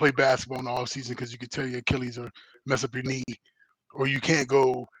don't play basketball in the off season because you could tear your Achilles or mess up your knee, or you can't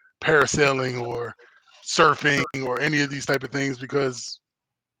go parasailing or surfing or any of these type of things because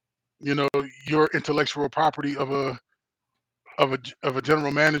your intellectual property of a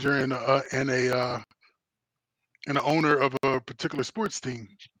general manager and an owner of a particular sports team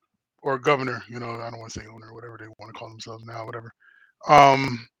or a governor. I don't want to say owner, whatever they want to call themselves now, whatever.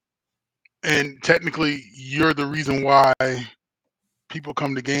 And technically, you're the reason why people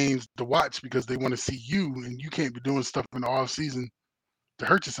come to games to watch because they want to see you, and you can't be doing stuff in the off season to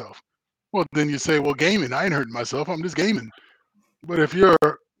hurt yourself. Well, then you say, well, gaming, I ain't hurting myself. I'm just gaming. But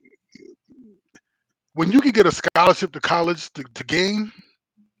when you can get a scholarship to college to game,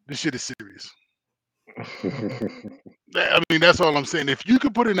 this shit is serious. I mean, that's all I'm saying. If you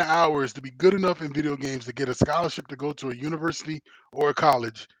could put in the hours to be good enough in video games to get a scholarship to go to a university or a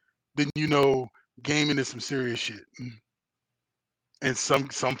college, then gaming is some serious shit. And some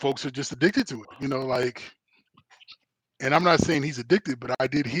folks are just addicted to it, and I'm not saying he's addicted, but I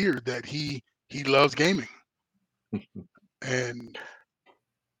did hear that he loves gaming. And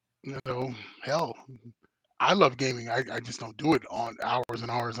hell, I love gaming. I just don't do it on hours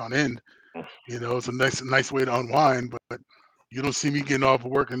and hours on end. It's a nice way to unwind, but you don't see me getting off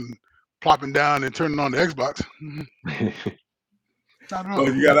of work and plopping down and turning on the Xbox. Not at all.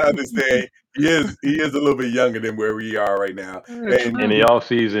 Well, you got to understand, he is a little bit younger than where we are right now. In the off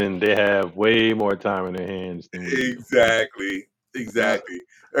season, they have way more time in their hands than we do. Exactly.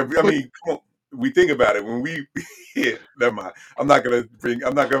 I mean, come on, we think about it when we. Never mind. I'm not gonna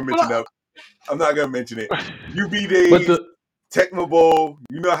mention it. UB days, Tecmo Bowl.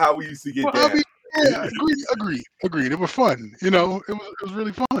 You know how we used to get down. Agreed. It was fun. It was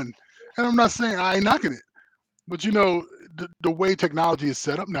really fun. And I'm not saying I ain't knocking it, but the way technology is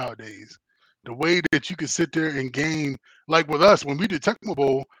set up nowadays, the way that you can sit there and game, like with us when we did Tecmo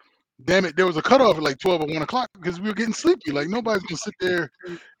Bowl, damn it, there was a cutoff at like 12 or 1 o'clock because we were getting sleepy. Like nobody's gonna sit there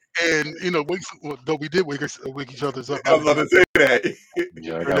and wake. Though we did wake each other's up. I was about to say that.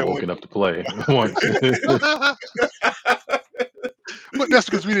 Yeah, I got woken up to play once. But that's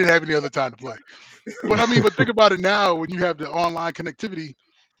because we didn't have any other time to play. But think about it now when you have the online connectivity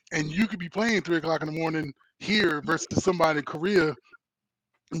and you could be playing 3 o'clock in the morning here versus somebody in Korea,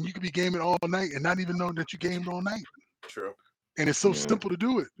 and you could be gaming all night and not even know that you gamed all night. True. And it's so Yeah. simple to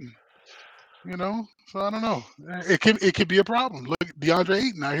do it. So I don't know. It could be a problem. Look at DeAndre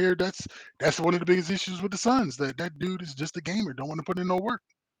Ayton. I hear that's one of the biggest issues with the Suns. That dude is just a gamer. Don't want to put in no work.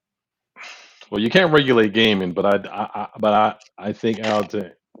 Well, you can't regulate gaming, but I think, Al,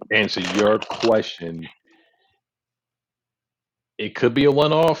 to answer your question, it could be a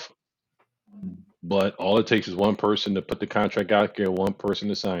one-off, but all it takes is one person to put the contract out there, one person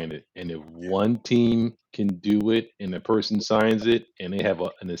to sign it, and if one team can do it, and the person signs it, and they have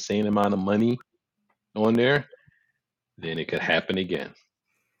an insane amount of money on there, then it could happen again.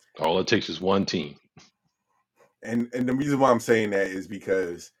 All it takes is one team. And the reason why I'm saying that is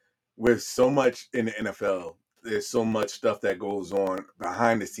because with so much in the NFL, there's so much stuff that goes on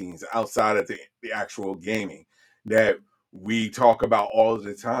behind the scenes outside of the actual gaming that we talk about all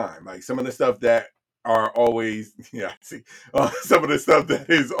the time. Like some of the stuff that are always, yeah, see, some of the stuff that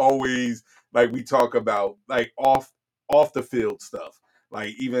is always like we talk about, like off the field stuff,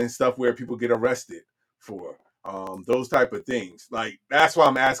 like even stuff where people get arrested for those type of things. Like that's why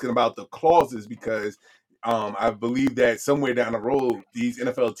I'm asking about the clauses because I believe that somewhere down the road, these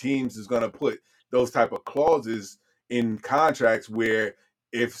NFL teams is going to put those type of clauses in contracts where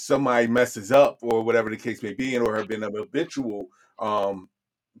if somebody messes up or whatever the case may be, and or have been an habitual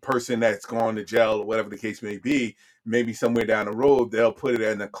person that's gone to jail or whatever the case may be, maybe somewhere down the road they'll put it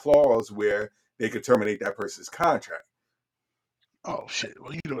in a clause where they could terminate that person's contract. Oh shit!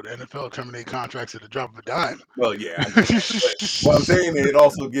 Well, the NFL terminate contracts at the drop of a dime. Well, yeah, I know that, but what I'm saying is it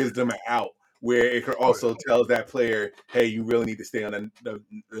also gives them an out where it could Oh, yeah. also tell that player, "Hey, you really need to stay on the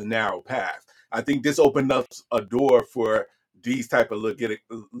narrow path." I think this opened up a door for these type of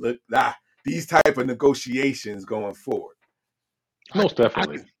these type of negotiations going forward. I, Most I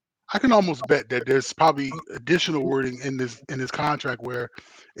definitely. can I can almost bet that there's probably additional wording in this contract where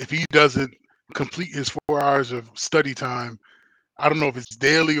if he doesn't complete his 4 hours of study time, I don't know if it's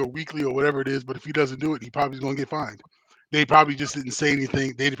daily or weekly or whatever it is, but if he doesn't do it, he probably is going to get fined. They probably just didn't say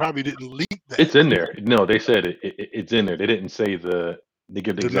anything. They probably didn't leak that It's in there. No, they said it's in there. They didn't say they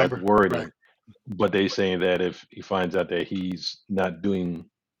give the the exact number, right? wording, but they saying that if he finds out that he's not doing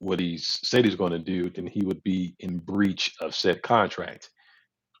what he's said he's going to do, then he would be in breach of said contract,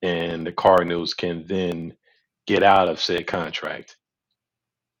 and the Cardinals can then get out of said contract.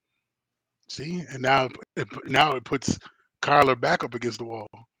 See, and now it puts Kyler back up against the wall.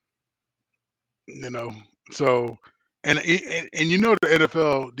 You know, so and the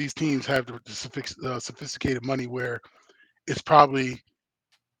NFL, these teams have the sophisticated money where it's probably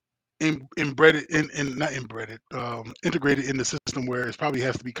embedded in not embedded, integrated in the system where it probably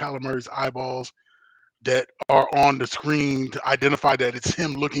has to be Kyler Murray's eyeballs that are on the screen to identify that it's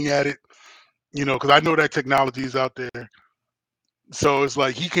him looking at it. Because I know that technology is out there. So it's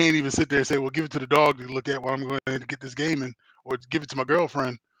like he can't even sit there and say, "Well, give it to the dog to look at while I'm going to get this game in," or give it to my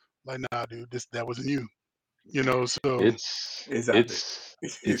girlfriend. Like, nah, dude, that wasn't you. So It's out there. It's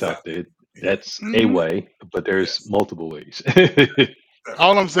It's out out there. there. That's a mhm. way, but there's Yes, multiple ways. All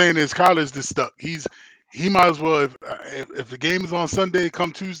definitely. I'm saying is Kyler's just stuck. He might as well if the game is on Sunday,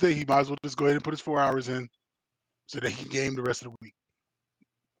 come Tuesday, he might as well just go ahead and put his 4 hours in so that he can game the rest of the week.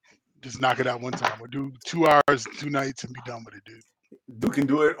 Just knock it out one time, or do 2 hours, 2 nights, and be done with it, dude. You can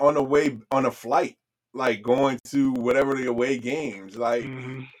do it on the way on a flight, like going to whatever the away games.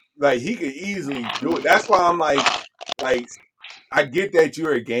 Hmm. Like he could easily do it. That's why I'm like I get that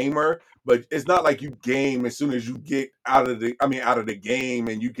you're a gamer, but it's not like you game as soon as you get out of the game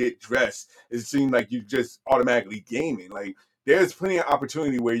and you get dressed. It seems like you just automatically gaming. Like there's plenty of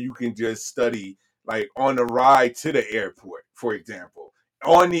opportunity where you can just study like on the ride to the airport, for example,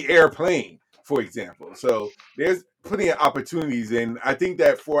 on the airplane, for example. So there's plenty of opportunities, and I think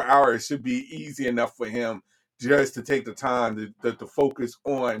that 4 hours should be easy enough for him just to take the time to focus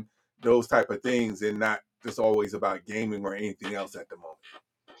on those type of things and not just always about gaming or anything else at the moment.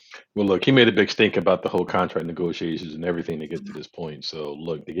 Well, look, he made a big stink about the whole contract negotiations and everything to get to this point. So,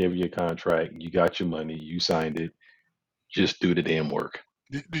 look, they gave you a contract, you got your money, you signed it. Just do the damn work.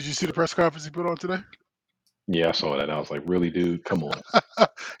 Did you see the press conference he put on today? Yeah, I saw that. I was like, really, dude? Come on.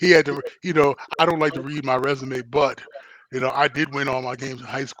 He had to, I don't like to read my resume, but I did win all my games in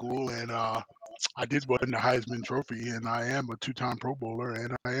high school, and I did win the Heisman Trophy, and I am a two-time Pro Bowler,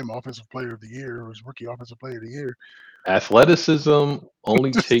 and I am Offensive Player of the Year, or was Rookie Offensive Player of the Year. Athleticism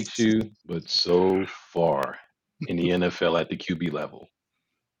only takes you but so far in the NFL at the QB level.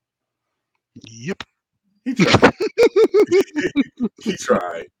 Yep. He tried. He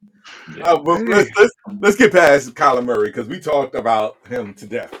tried. Yeah. But Hey, let's get past Kyler Murray because we talked about him to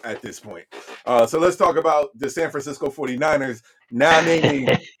death at this point. So let's talk about the San Francisco 49ers now naming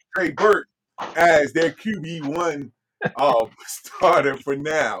Trey Burke as their QB1 starter for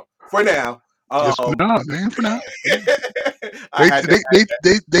now. For now. just for Um, now, man. For now, I they had to, they they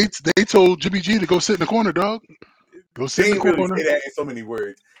they they they told Jimmy G to go sit in the corner, dog. Go sit they in the didn't really corner. say that in so many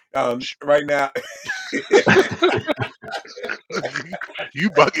words. Right now, You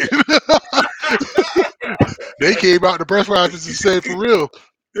bugging. They came out the press conference and said, for real,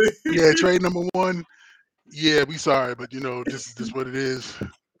 yeah, trade number one. Yeah, we sorry, but this is what it is.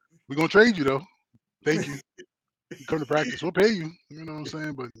 We're gonna trade you though. Thank you. You come to practice, we'll pay you. You know what I'm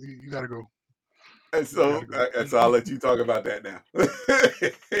saying? But you gotta go. and You gotta go. so I'll let you talk about that now.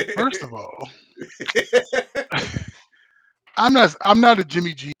 First of all, I'm not a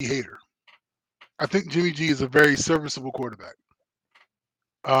Jimmy G hater. I think Jimmy G is a very serviceable quarterback.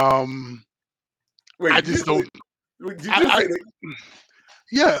 Um, Wait, I did you just don't. did you just I say that?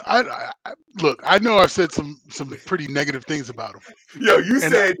 yeah. Look. I know I've said some pretty negative things about him, Yo, you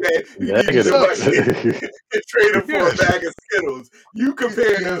and said that you needed somebody Negative. to trade him for a yes, bag of Skittles. You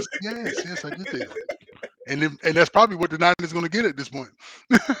compared him. yes, I did say that. And that's probably what the Niners going to get at this point.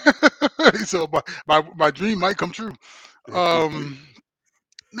 So my dream might come true. Um,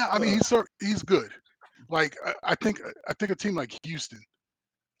 no, I mean he's good. Like I think a team like Houston,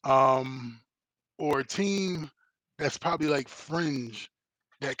 um, or a team that's probably like fringe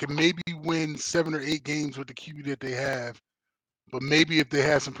that can maybe win 7 or 8 games with the QB that they have, but maybe if they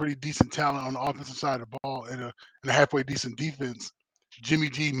have some pretty decent talent on the offensive side of the ball and a halfway decent defense, Jimmy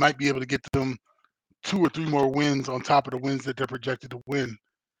G might be able to get them 2 or 3 more wins on top of the wins that they're projected to win.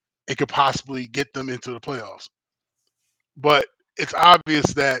 It could possibly get them into the playoffs. But it's obvious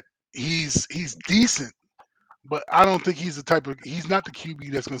that he's decent, but I don't think he's not the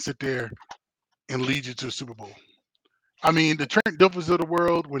QB that's going to sit there and lead you to the Super Bowl. I mean, the Trent Dilfers of the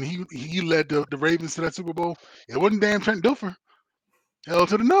world, when he led the Ravens to that Super Bowl, it wasn't damn Trent Dilfer. Hell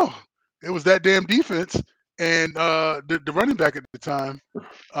to the no. It was that damn defense and the running back at the time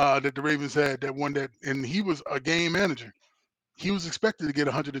that the Ravens had that won that, and he was a game manager. He was expected to get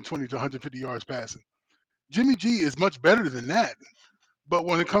 120 to 150 yards passing. Jimmy G is much better than that. But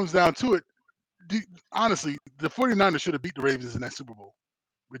when it comes down to it, honestly, the 49ers should have beat the Ravens in that Super Bowl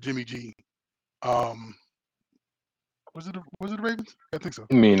with Jimmy G. Um, was it the Ravens? I think so.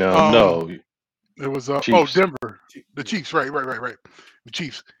 I mean, Um, no, it was Chiefs. Denver, the Chiefs. Right. The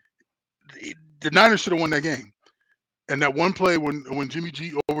Chiefs. The Niners should have won that game. And that one play when Jimmy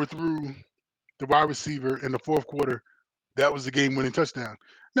G overthrew the wide receiver in the fourth quarter, that was the game-winning touchdown.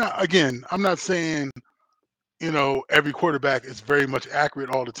 Now, again, I'm not saying every quarterback is very much accurate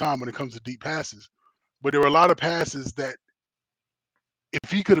all the time when it comes to deep passes, but there were a lot of passes that if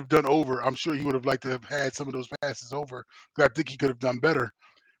he could have done over, I'm sure he would have liked to have had some of those passes over. I think he could have done better.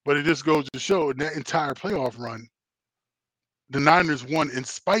 But it just goes to show in that entire playoff run, the Niners won in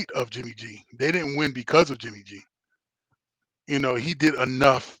spite of Jimmy G. They didn't win because of Jimmy G. He did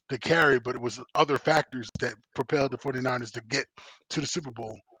enough to carry, but it was other factors that propelled the 49ers to get to the Super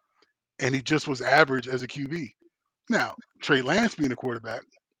Bowl. And he just was average as a QB. Now, Trey Lance being a quarterback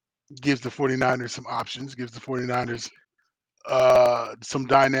gives the 49ers some options, gives the 49ers some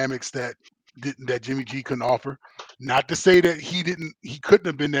dynamics that Jimmy G couldn't offer. Not to say that he couldn't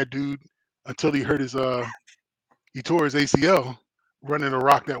have been that dude until he hurt he tore his ACL running a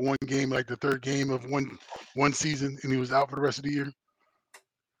rock that one game, like the third game of one season, and he was out for the rest of the year.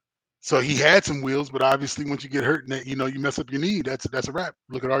 So he had some wheels, but obviously once you get hurt and you mess up your knee, that's a wrap.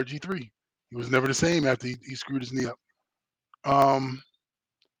 Look at RG3. He was never the same after he screwed his knee up.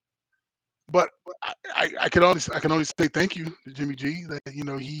 But I can only say thank you to Jimmy G that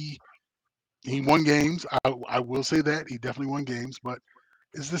he won games. I will say that he definitely won games, but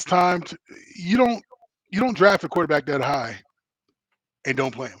is this time you don't draft a quarterback that high and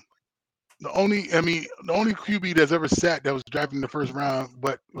don't play him. The only QB that's ever sat that was drafted in the first round,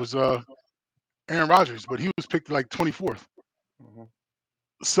 but was Aaron Rodgers, but he was picked like 24th. Mhm.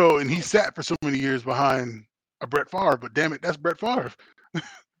 So and he sat for so many years behind a Brett Favre, but damn it, that's Brett Favre.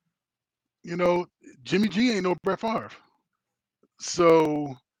 Jimmy G ain't no Brett Favre.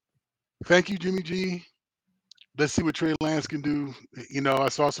 So thank you, Jimmy G. Let's see what Trey Lance can do. I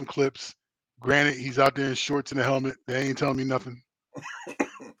saw some clips. Granted, he's out there in shorts and a helmet. They ain't telling me nothing.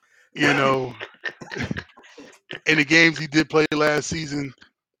 In the games he did play last season,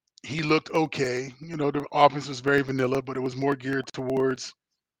 he looked okay. The offense was very vanilla, but it was more geared towards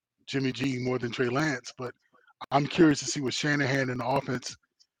Jimmy G more than Trey Lance. But I'm curious to see what Shanahan and the offense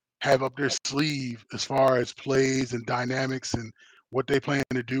have up their sleeve as far as plays and dynamics and what they plan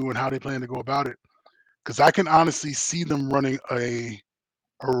to do and how they plan to go about it. Because I can honestly see them running a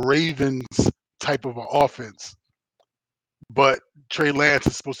Ravens type of an offense, but Trey Lance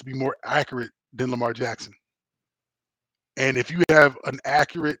is supposed to be more accurate than Lamar Jackson. And if you have an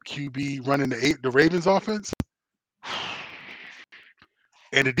accurate QB running the Ravens offense,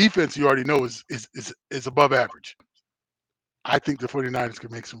 and the defense you already know is above average, I think the 49ers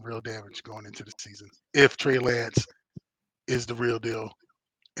could make some real damage going into the season if Trey Lance is the real deal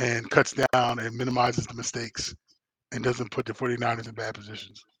and cuts down and minimizes the mistakes and doesn't put the 49ers in bad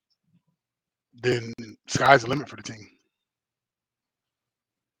positions. Then sky's the limit for the team.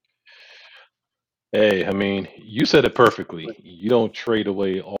 Hey, I mean, you said it perfectly. You don't trade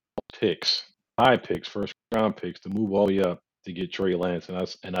away all picks, high picks, first round picks to move all the way up to get Trey Lance,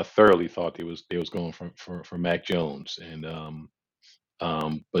 and I thoroughly thought they was going for Mac Jones, and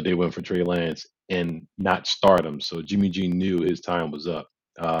but they went for Trey Lance and not start him. So Jimmy G knew his time was up.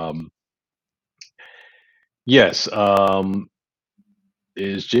 Um, yes.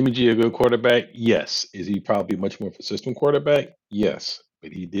 Is Jimmy G a good quarterback? Yes. Is he probably much more of a system quarterback? Yes.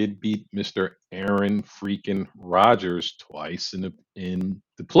 But he did beat Mr. Aaron freaking Rodgers twice in the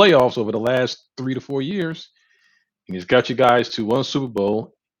playoffs over the last 3 to 4 years. And he's got you guys to one Super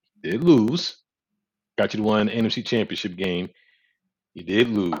Bowl. He did lose. Got you to one NFC championship game. He did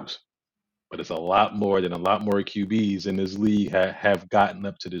lose. But it's a lot more than a lot more QBs in this league have gotten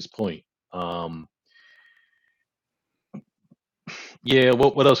up to this point. Um, Yeah,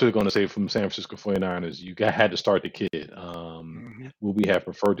 what else are we going to say from San Francisco 49ers? Had to start the kid. Mm-hmm. Would we have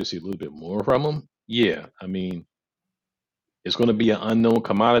preferred to see a little bit more from him? Yeah, I mean, it's going to be an unknown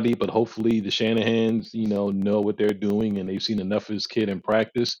commodity, but hopefully the Shanahans, know what they're doing and they've seen enough of this kid in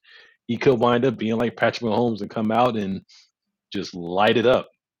practice. He could wind up being like Patrick Mahomes and come out and just light it up.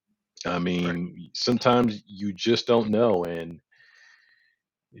 I Right. mean, sometimes you just don't know. And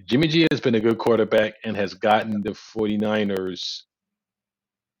Jimmy G has been a good quarterback and has gotten the 49ers.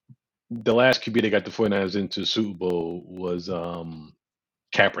 The last QB they got the 49ers into the Super Bowl was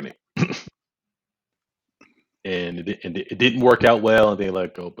Kaepernick. And it didn't work out well and they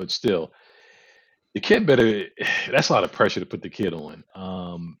let go. But still, the kid better that's a lot of pressure to put the kid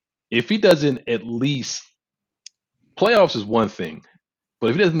on. If he doesn't at least playoffs is one thing, but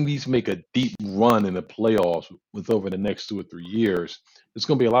if he doesn't at least make a deep run in the playoffs with over the next 2 or 3 years, there's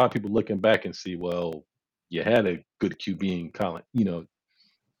gonna be a lot of people looking back and see, well, you had a good QB in Colin,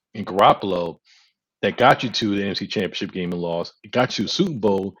 in Garoppolo that got you to the NFC Championship game and lost. It got you a Super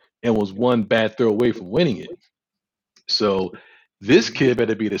Bowl and was one bad throw away from winning it. So this Mm-hmm. kid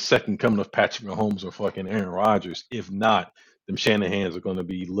better be the second coming of Patrick Mahomes or fucking Aaron Rodgers. If not, them Shanahan's are going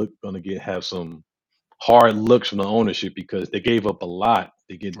to have some hard looks from the ownership because they gave up a lot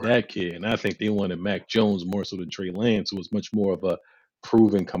to get Right. that kid, and I think they wanted Mac Jones more so than Trey Lance, who was much more of a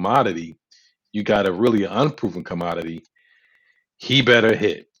proven commodity. You got a really unproven commodity. He better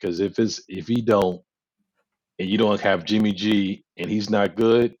hit because if he don't, and you don't have Jimmy G and he's not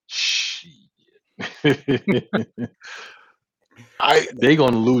good, I they're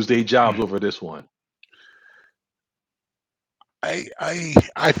going to lose their jobs over this one.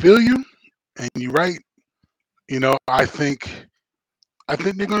 I feel you, and you're right. I think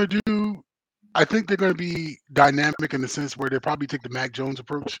they're gonna do. I think they're gonna be dynamic in the sense where they probably take the Mac Jones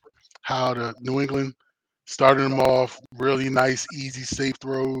approach, how the New England starting them off really nice, easy, safe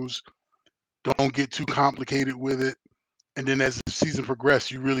throws. Don't get too complicated with it. And then as the season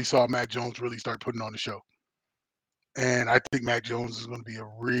progressed, you really saw Mac Jones really start putting on the show. And I think Mac Jones is going to be a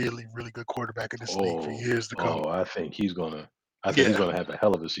really, really good quarterback in this league for Oh, years to come. oh, I think he's Yeah. gonna have a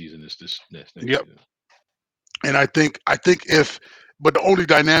hell of a season this next Yep. season. And I think but the only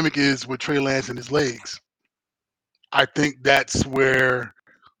dynamic is with Trey Lance and his legs. I think that's where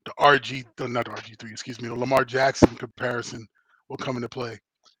not the RG3, excuse me, the Lamar Jackson comparison will come into play.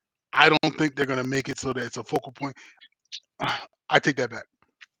 I don't think they're going to make it so that it's a focal point. I take that back.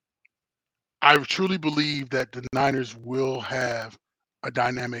 I truly believe that the Niners will have a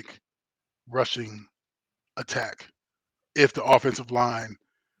dynamic rushing attack if the offensive line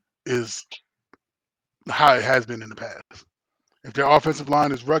is how it has been in the past. If their offensive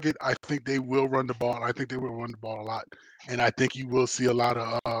line is rugged, I think they will run the ball. I think they will run the ball a lot, and I think you will see a lot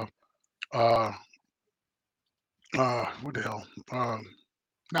of uh, what the hell?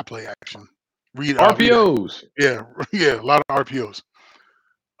 Not play action. Read action. RPOs. Yeah, yeah, a lot of RPOs.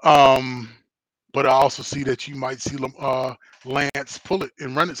 Um, but I also see that you might see Lance pull it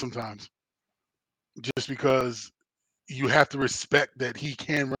and run it sometimes, just because you have to respect that he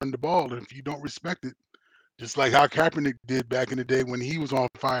can run the ball. And if you don't respect it, Just like how Kaepernick did back in the day when he was on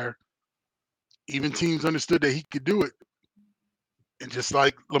fire. Even teams understood that he could do it. And just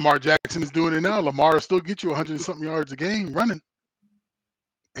like Lamar Jackson is doing it now, Lamar will still get you 100 and something yards a game running.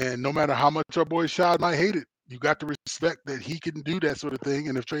 And no matter how much our boy Shad might hate it, you got to respect that he can do that sort of thing.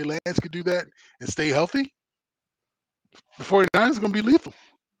 And if Trey Lance could do that and stay healthy, the 49ers are going to be lethal.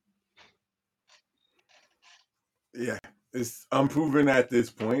 Yeah, it's unproven at this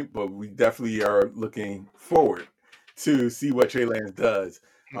point, but we definitely are looking forward to see what Trey Lance does.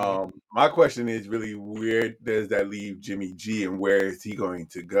 My question is really, where does that leave Jimmy G, and where is he going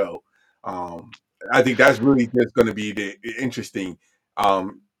to go? I think that's really just going to be the interesting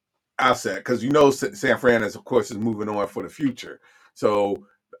asset, because San Fran is, of course, is moving on for the future. So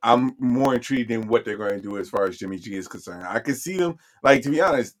I'm more intrigued in what they're going to do as far as Jimmy G is concerned. I can see them, like, to be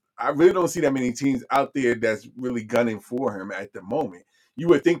honest, I really don't see that many teams out there that's really gunning for him at the moment. You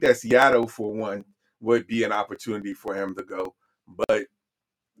would think that Seattle, for one, would be an opportunity for him to go, but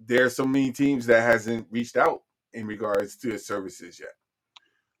there's so many teams that hasn't reached out in regards to his services yet.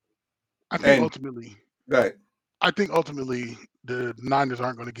 I think ultimately, go ahead. I think ultimately the Niners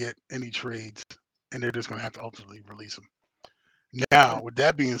aren't going to get any trades, and they're just going to have to ultimately release him. Now, with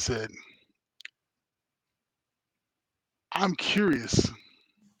that being said, I'm curious.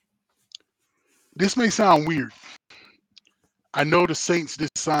 This may sound weird. I know the Saints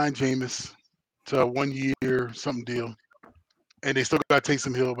just signed Jameis to a 1 year something deal, and they still got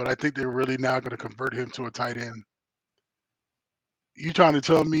Taysom Hill, but I think they're really now going to convert him to a tight end. You trying to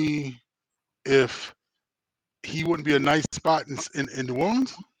tell me if he wouldn't be a nice spot in New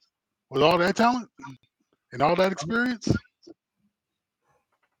Orleans with all that talent and all that experience?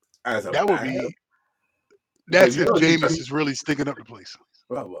 That would be. That's if Jameis is really sticking up the place.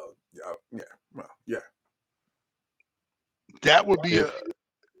 Well, yeah. That would be if.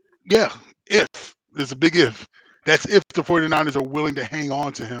 There's a big if. That's if the 49ers are willing to hang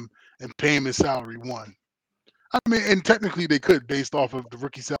on to him and pay him his salary, one. I mean, and technically they could, based off of the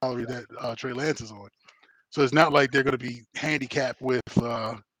rookie salary that Trey Lance is on. So it's not like they're going to be handicapped with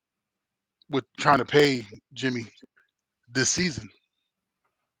trying to pay Jimmy this season.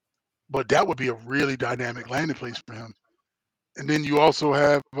 But that would be a really dynamic landing place for him. And then you also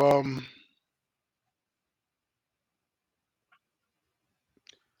have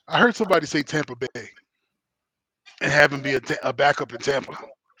I heard somebody say Tampa Bay and have him be a backup in Tampa.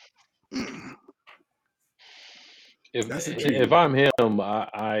 If I'm him,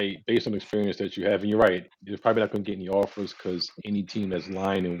 I based on the experience that you have, and you're right, you're probably not going to get any offers because any team that's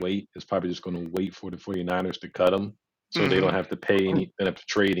lying in wait is probably just going to wait for the 49ers to cut them, so they don't have to pay any, they don't have to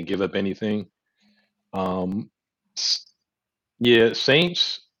trade and give up anything. Yeah,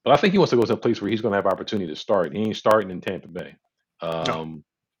 Saints, but I think he wants to go to a place where he's going to have opportunity to start. He ain't starting in Tampa Bay. No.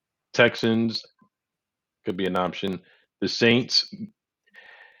 Texans could be an option. The Saints,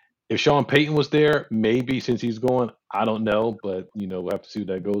 if Sean Payton was there, maybe since he's going, I don't know, but we'll have to see how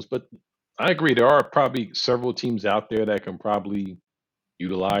that goes. But I agree, there are probably several teams out there that can probably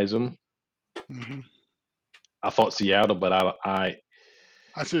utilize him. I thought Seattle, but I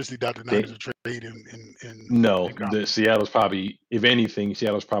seriously doubt the Niners are trading in no. The Seattle's probably, if anything,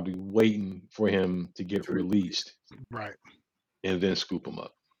 Seattle's probably waiting for him to get released, right, and then scoop him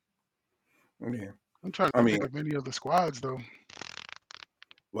up. Yeah, I'm trying to think of any other squads though.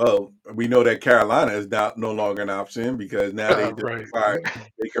 Well, we know that Carolina is no longer an option because now they fired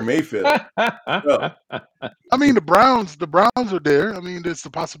Baker Mayfield. I mean, the Browns are there. I mean, there's the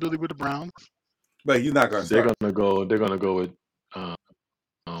possibility with the Browns. But he's not going to start. They're going to go with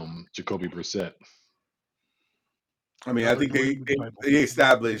Jacoby Brissett. I mean, I think they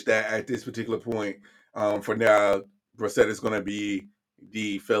established that at this particular point, for now, Brissett is going to be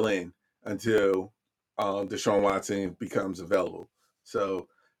the fill-in until Deshaun Watson becomes available. So,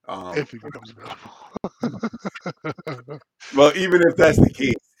 if he becomes available. Well, even if that's the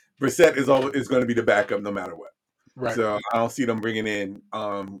case, Brissett is going to be the backup no matter what. Right. So I don't see them bringing in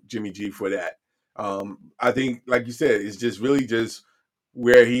Jimmy G for that. I think, like you said, it's just really just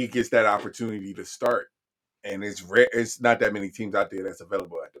where he gets that opportunity to start, and it's rare. It's not that many teams out there that's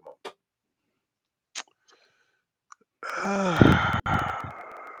available at the moment.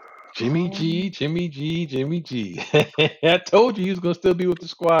 Jimmy G. I told you he was gonna still be with the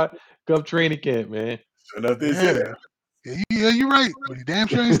squad come training camp, man. Sure enough, they said that. Yeah, you're right, but he damn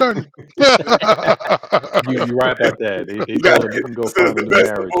sure ain't starting. You're right about that. They told him you can go find a new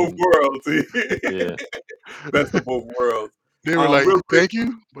marriage. Both worlds. Yeah, best of both worlds. They were like, "Thank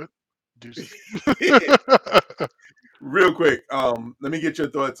you," but real quick, let me get your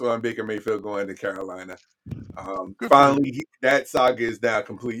thoughts on Baker Mayfield going to Carolina. Finally, that saga is now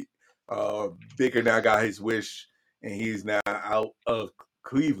complete. Baker now got his wish, and he's now out of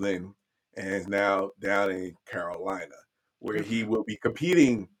Cleveland and is now down in Carolina, where he will be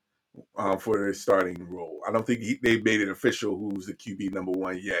competing for the starting role. I don't think they've made it official who's the QB number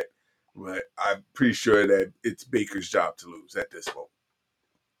one yet, but I'm pretty sure that it's Baker's job to lose at this point.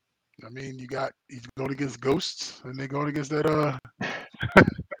 I mean, he's going against ghosts, and they're going against that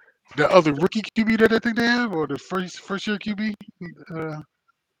the other rookie QB that I think they have, or the first year QB.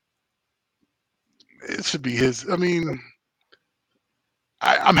 It should be his. I mean,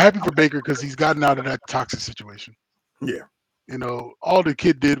 I'm happy for Baker because he's gotten out of that toxic situation. Yeah. You know, all the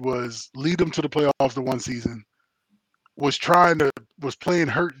kid did was lead them to the playoffs the one season. Was playing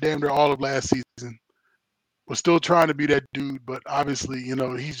hurt damn near all of last season. Was still trying to be that dude, but obviously, you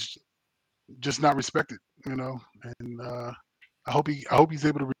know, he's just not respected. You know, and I hope he's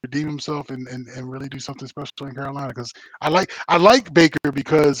able to redeem himself and really do something special in Carolina, because I like Baker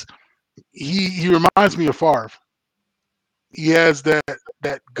because he reminds me of Favre. He has that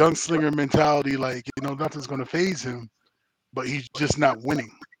gunslinger mentality, like, you know, nothing's going to phase him, but he's just not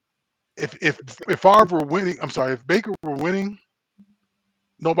winning. If Favre were winning, I'm sorry, if Baker were winning,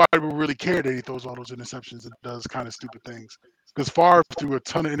 nobody would really care that he throws all those interceptions and does kind of stupid things. Because Favre threw a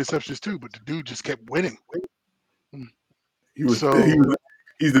ton of interceptions too, but the dude just kept winning. He's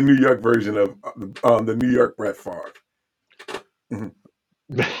the New York version of the New York Brett Favre. When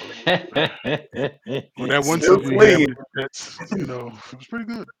that one Still season, you know, it was pretty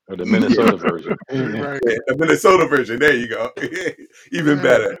good. Or the Minnesota version. Right. Yeah, the Minnesota version. There you go. Even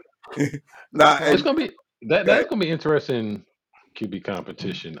better. It's gonna be that's gonna be interesting QB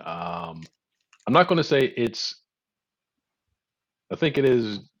competition. I'm not gonna say I think it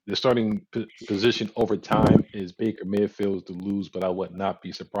is the starting position over time is Baker Mayfield to lose, but I would not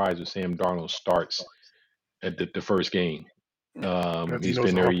be surprised if Sam Darnold starts at the first game. He's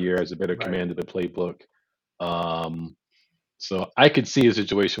been there a year, has a better command of the playbook. So I could see a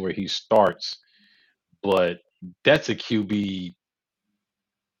situation where he starts, but that's a QB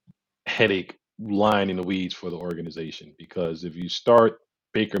headache line in the weeds for the organization, because if you start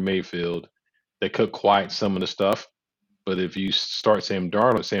Baker Mayfield, that could quiet some of the stuff. But if you start Sam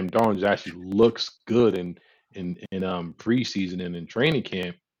Darnold actually looks good in preseason and in training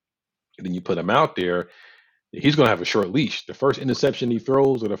camp, and then you put him out there, he's going to have a short leash. The first interception he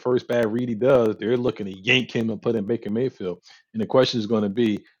throws or the first bad read he does, they're looking to yank him and put in Baker Mayfield. And the question is going to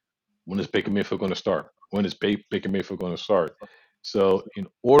be, when is Baker Mayfield going to start? When is Baker Mayfield going to start? So in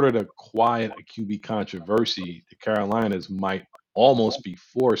order to quiet a QB controversy, the Carolinas might almost be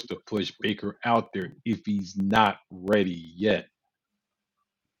forced to push Baker out there if he's not ready yet.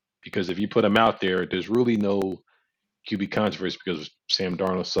 Because if you put him out there, there's really no QB controversy because Sam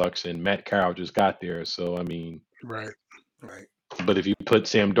Darnold sucks and Matt Carroll just got there. So, I mean, right. But if you put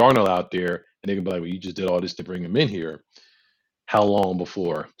Sam Darnold out there and they can be like, well, you just did all this to bring him in here, how long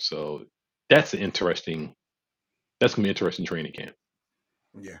before? So that's going to be interesting training camp.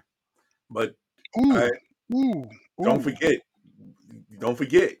 Yeah. But don't forget,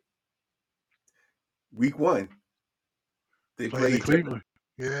 week 1, they play Cleveland.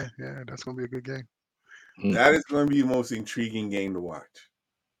 Yeah, that's going to be a good game. That is going to be the most intriguing game to watch.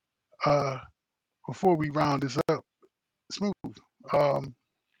 Before we round this up, Smooth,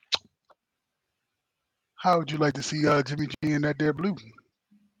 how would you like to see Jimmy G in that there blue?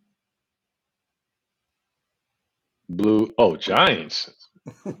 Oh, Giants.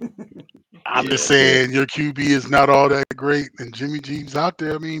 I'm just saying your QB is not all that great, and Jimmy G's out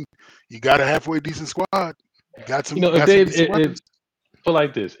there. I mean, you got a halfway decent squad. You got some. Put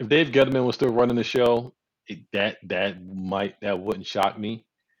like this: if Dave Gettleman was still running the show, that wouldn't shock me.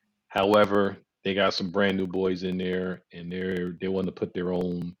 However, they got some brand new boys in there, and they want to put their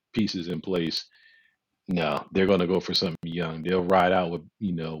own pieces in place. No, they're going to go for something young. They'll ride out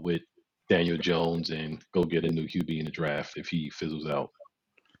with Daniel Jones and go get a new QB in the draft if he fizzles out.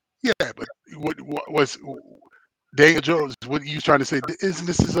 Yeah, but what was Daniel Jones? What you trying to say? Isn't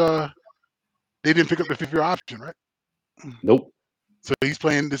this they didn't pick up the 5th-year option, right? Nope. So he's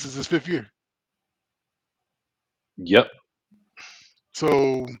playing. This is his 5th year. Yep.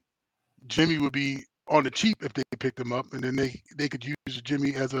 So Jimmy would be on the cheap if they picked him up, and then they could use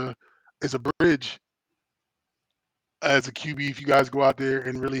Jimmy as a bridge, as a QB if you guys go out there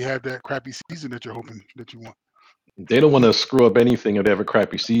and really have that crappy season that you're hoping that you want. They don't want to screw up anything if they have a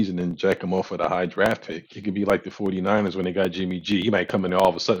crappy season and jack them off with a high draft pick. It could be like the 49ers when they got Jimmy G. He might come in there all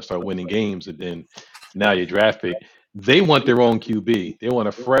of a sudden start winning games, and then now your draft pick. They want their own QB. They want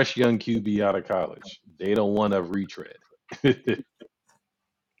a fresh young QB out of college. They don't want a retread.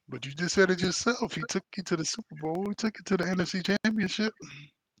 But you just said it yourself. He took you to the Super Bowl. He took you to the NFC Championship.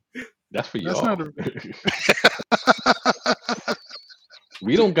 That's for That's not y'all. a.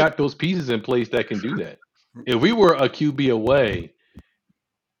 We don't got those pieces in place that can do that. If we were a QB away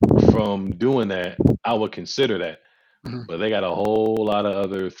from doing that, I would consider that. Mhm. But they got a whole lot of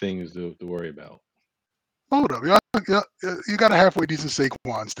other things to worry about. Hold up, you got a halfway decent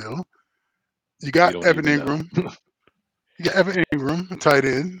Saquon still. You We got don't Evan even know. Ingram. You got Evan Ingram, a tight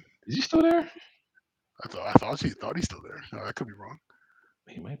end. Is he still there? I thought he's still there. No, I could be wrong.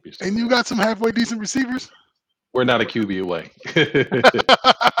 He might be still And you there. got some halfway decent receivers. We're not a QB away.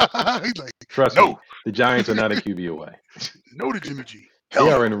 He's like, Trust no, me, the Giants are not a QB away. no to Jimmy G. They Hell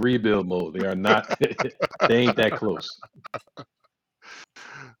are no. in rebuild mode. They are not. They ain't that close.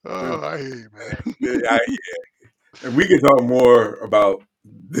 Oh, I hear you, man. I, and we can talk more about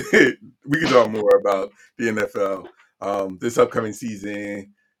the NFL this upcoming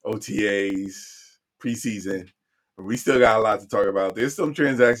season, OTAs, preseason. We still got a lot to talk about. There's some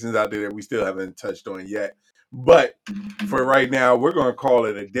transactions out there that we still haven't touched on yet. But for right now, we're going to call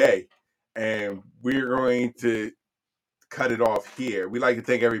it a day, and we're going to cut it off here. We'd like to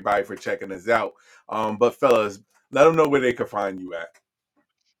thank everybody for checking us out. But fellas, let them know where they can find you at.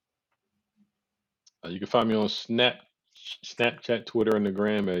 You can find me on Snapchat, Twitter, and the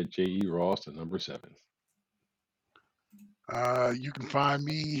gram at JE Ross, the number 7. You can find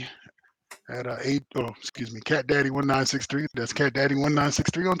me at Cat Daddy 1963. That's Cat Daddy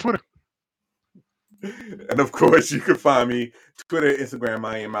 1963 on Twitter. And of course, you can find me Twitter, Instagram,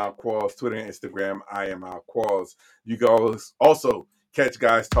 I am Al Qualls. Twitter and Instagram, I am Al Qualls. You can also catch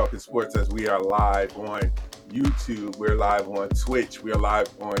Guys Talking Sports as we are live on YouTube. We're live on Twitch. We are live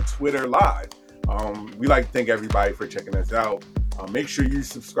on Twitter Live. We like to thank everybody for checking us out. Make sure you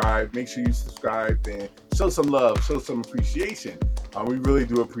subscribe. And show some love, show some appreciation. We really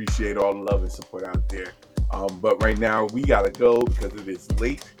do appreciate all the love and support out there. But right now, we got to go because it is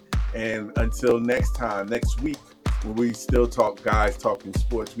late. And until next time, next week, when we still talk Guys Talking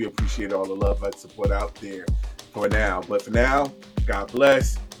Sports, we appreciate all the love and support out there for now. But for now, God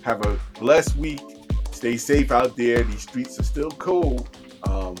bless. Have a blessed week. Stay safe out there. These streets are still cold.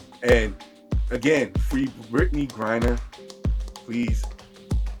 And again, free Brittany Griner, please.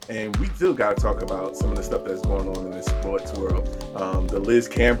 And we still got to talk about some of the stuff that's going on in the sports world. The Liz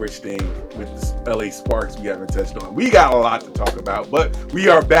Cambridge thing with the LA Sparks we haven't touched on. We got a lot to talk about, but we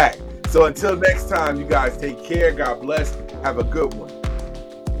are back. So until next time, you guys take care. God bless. Have a good one.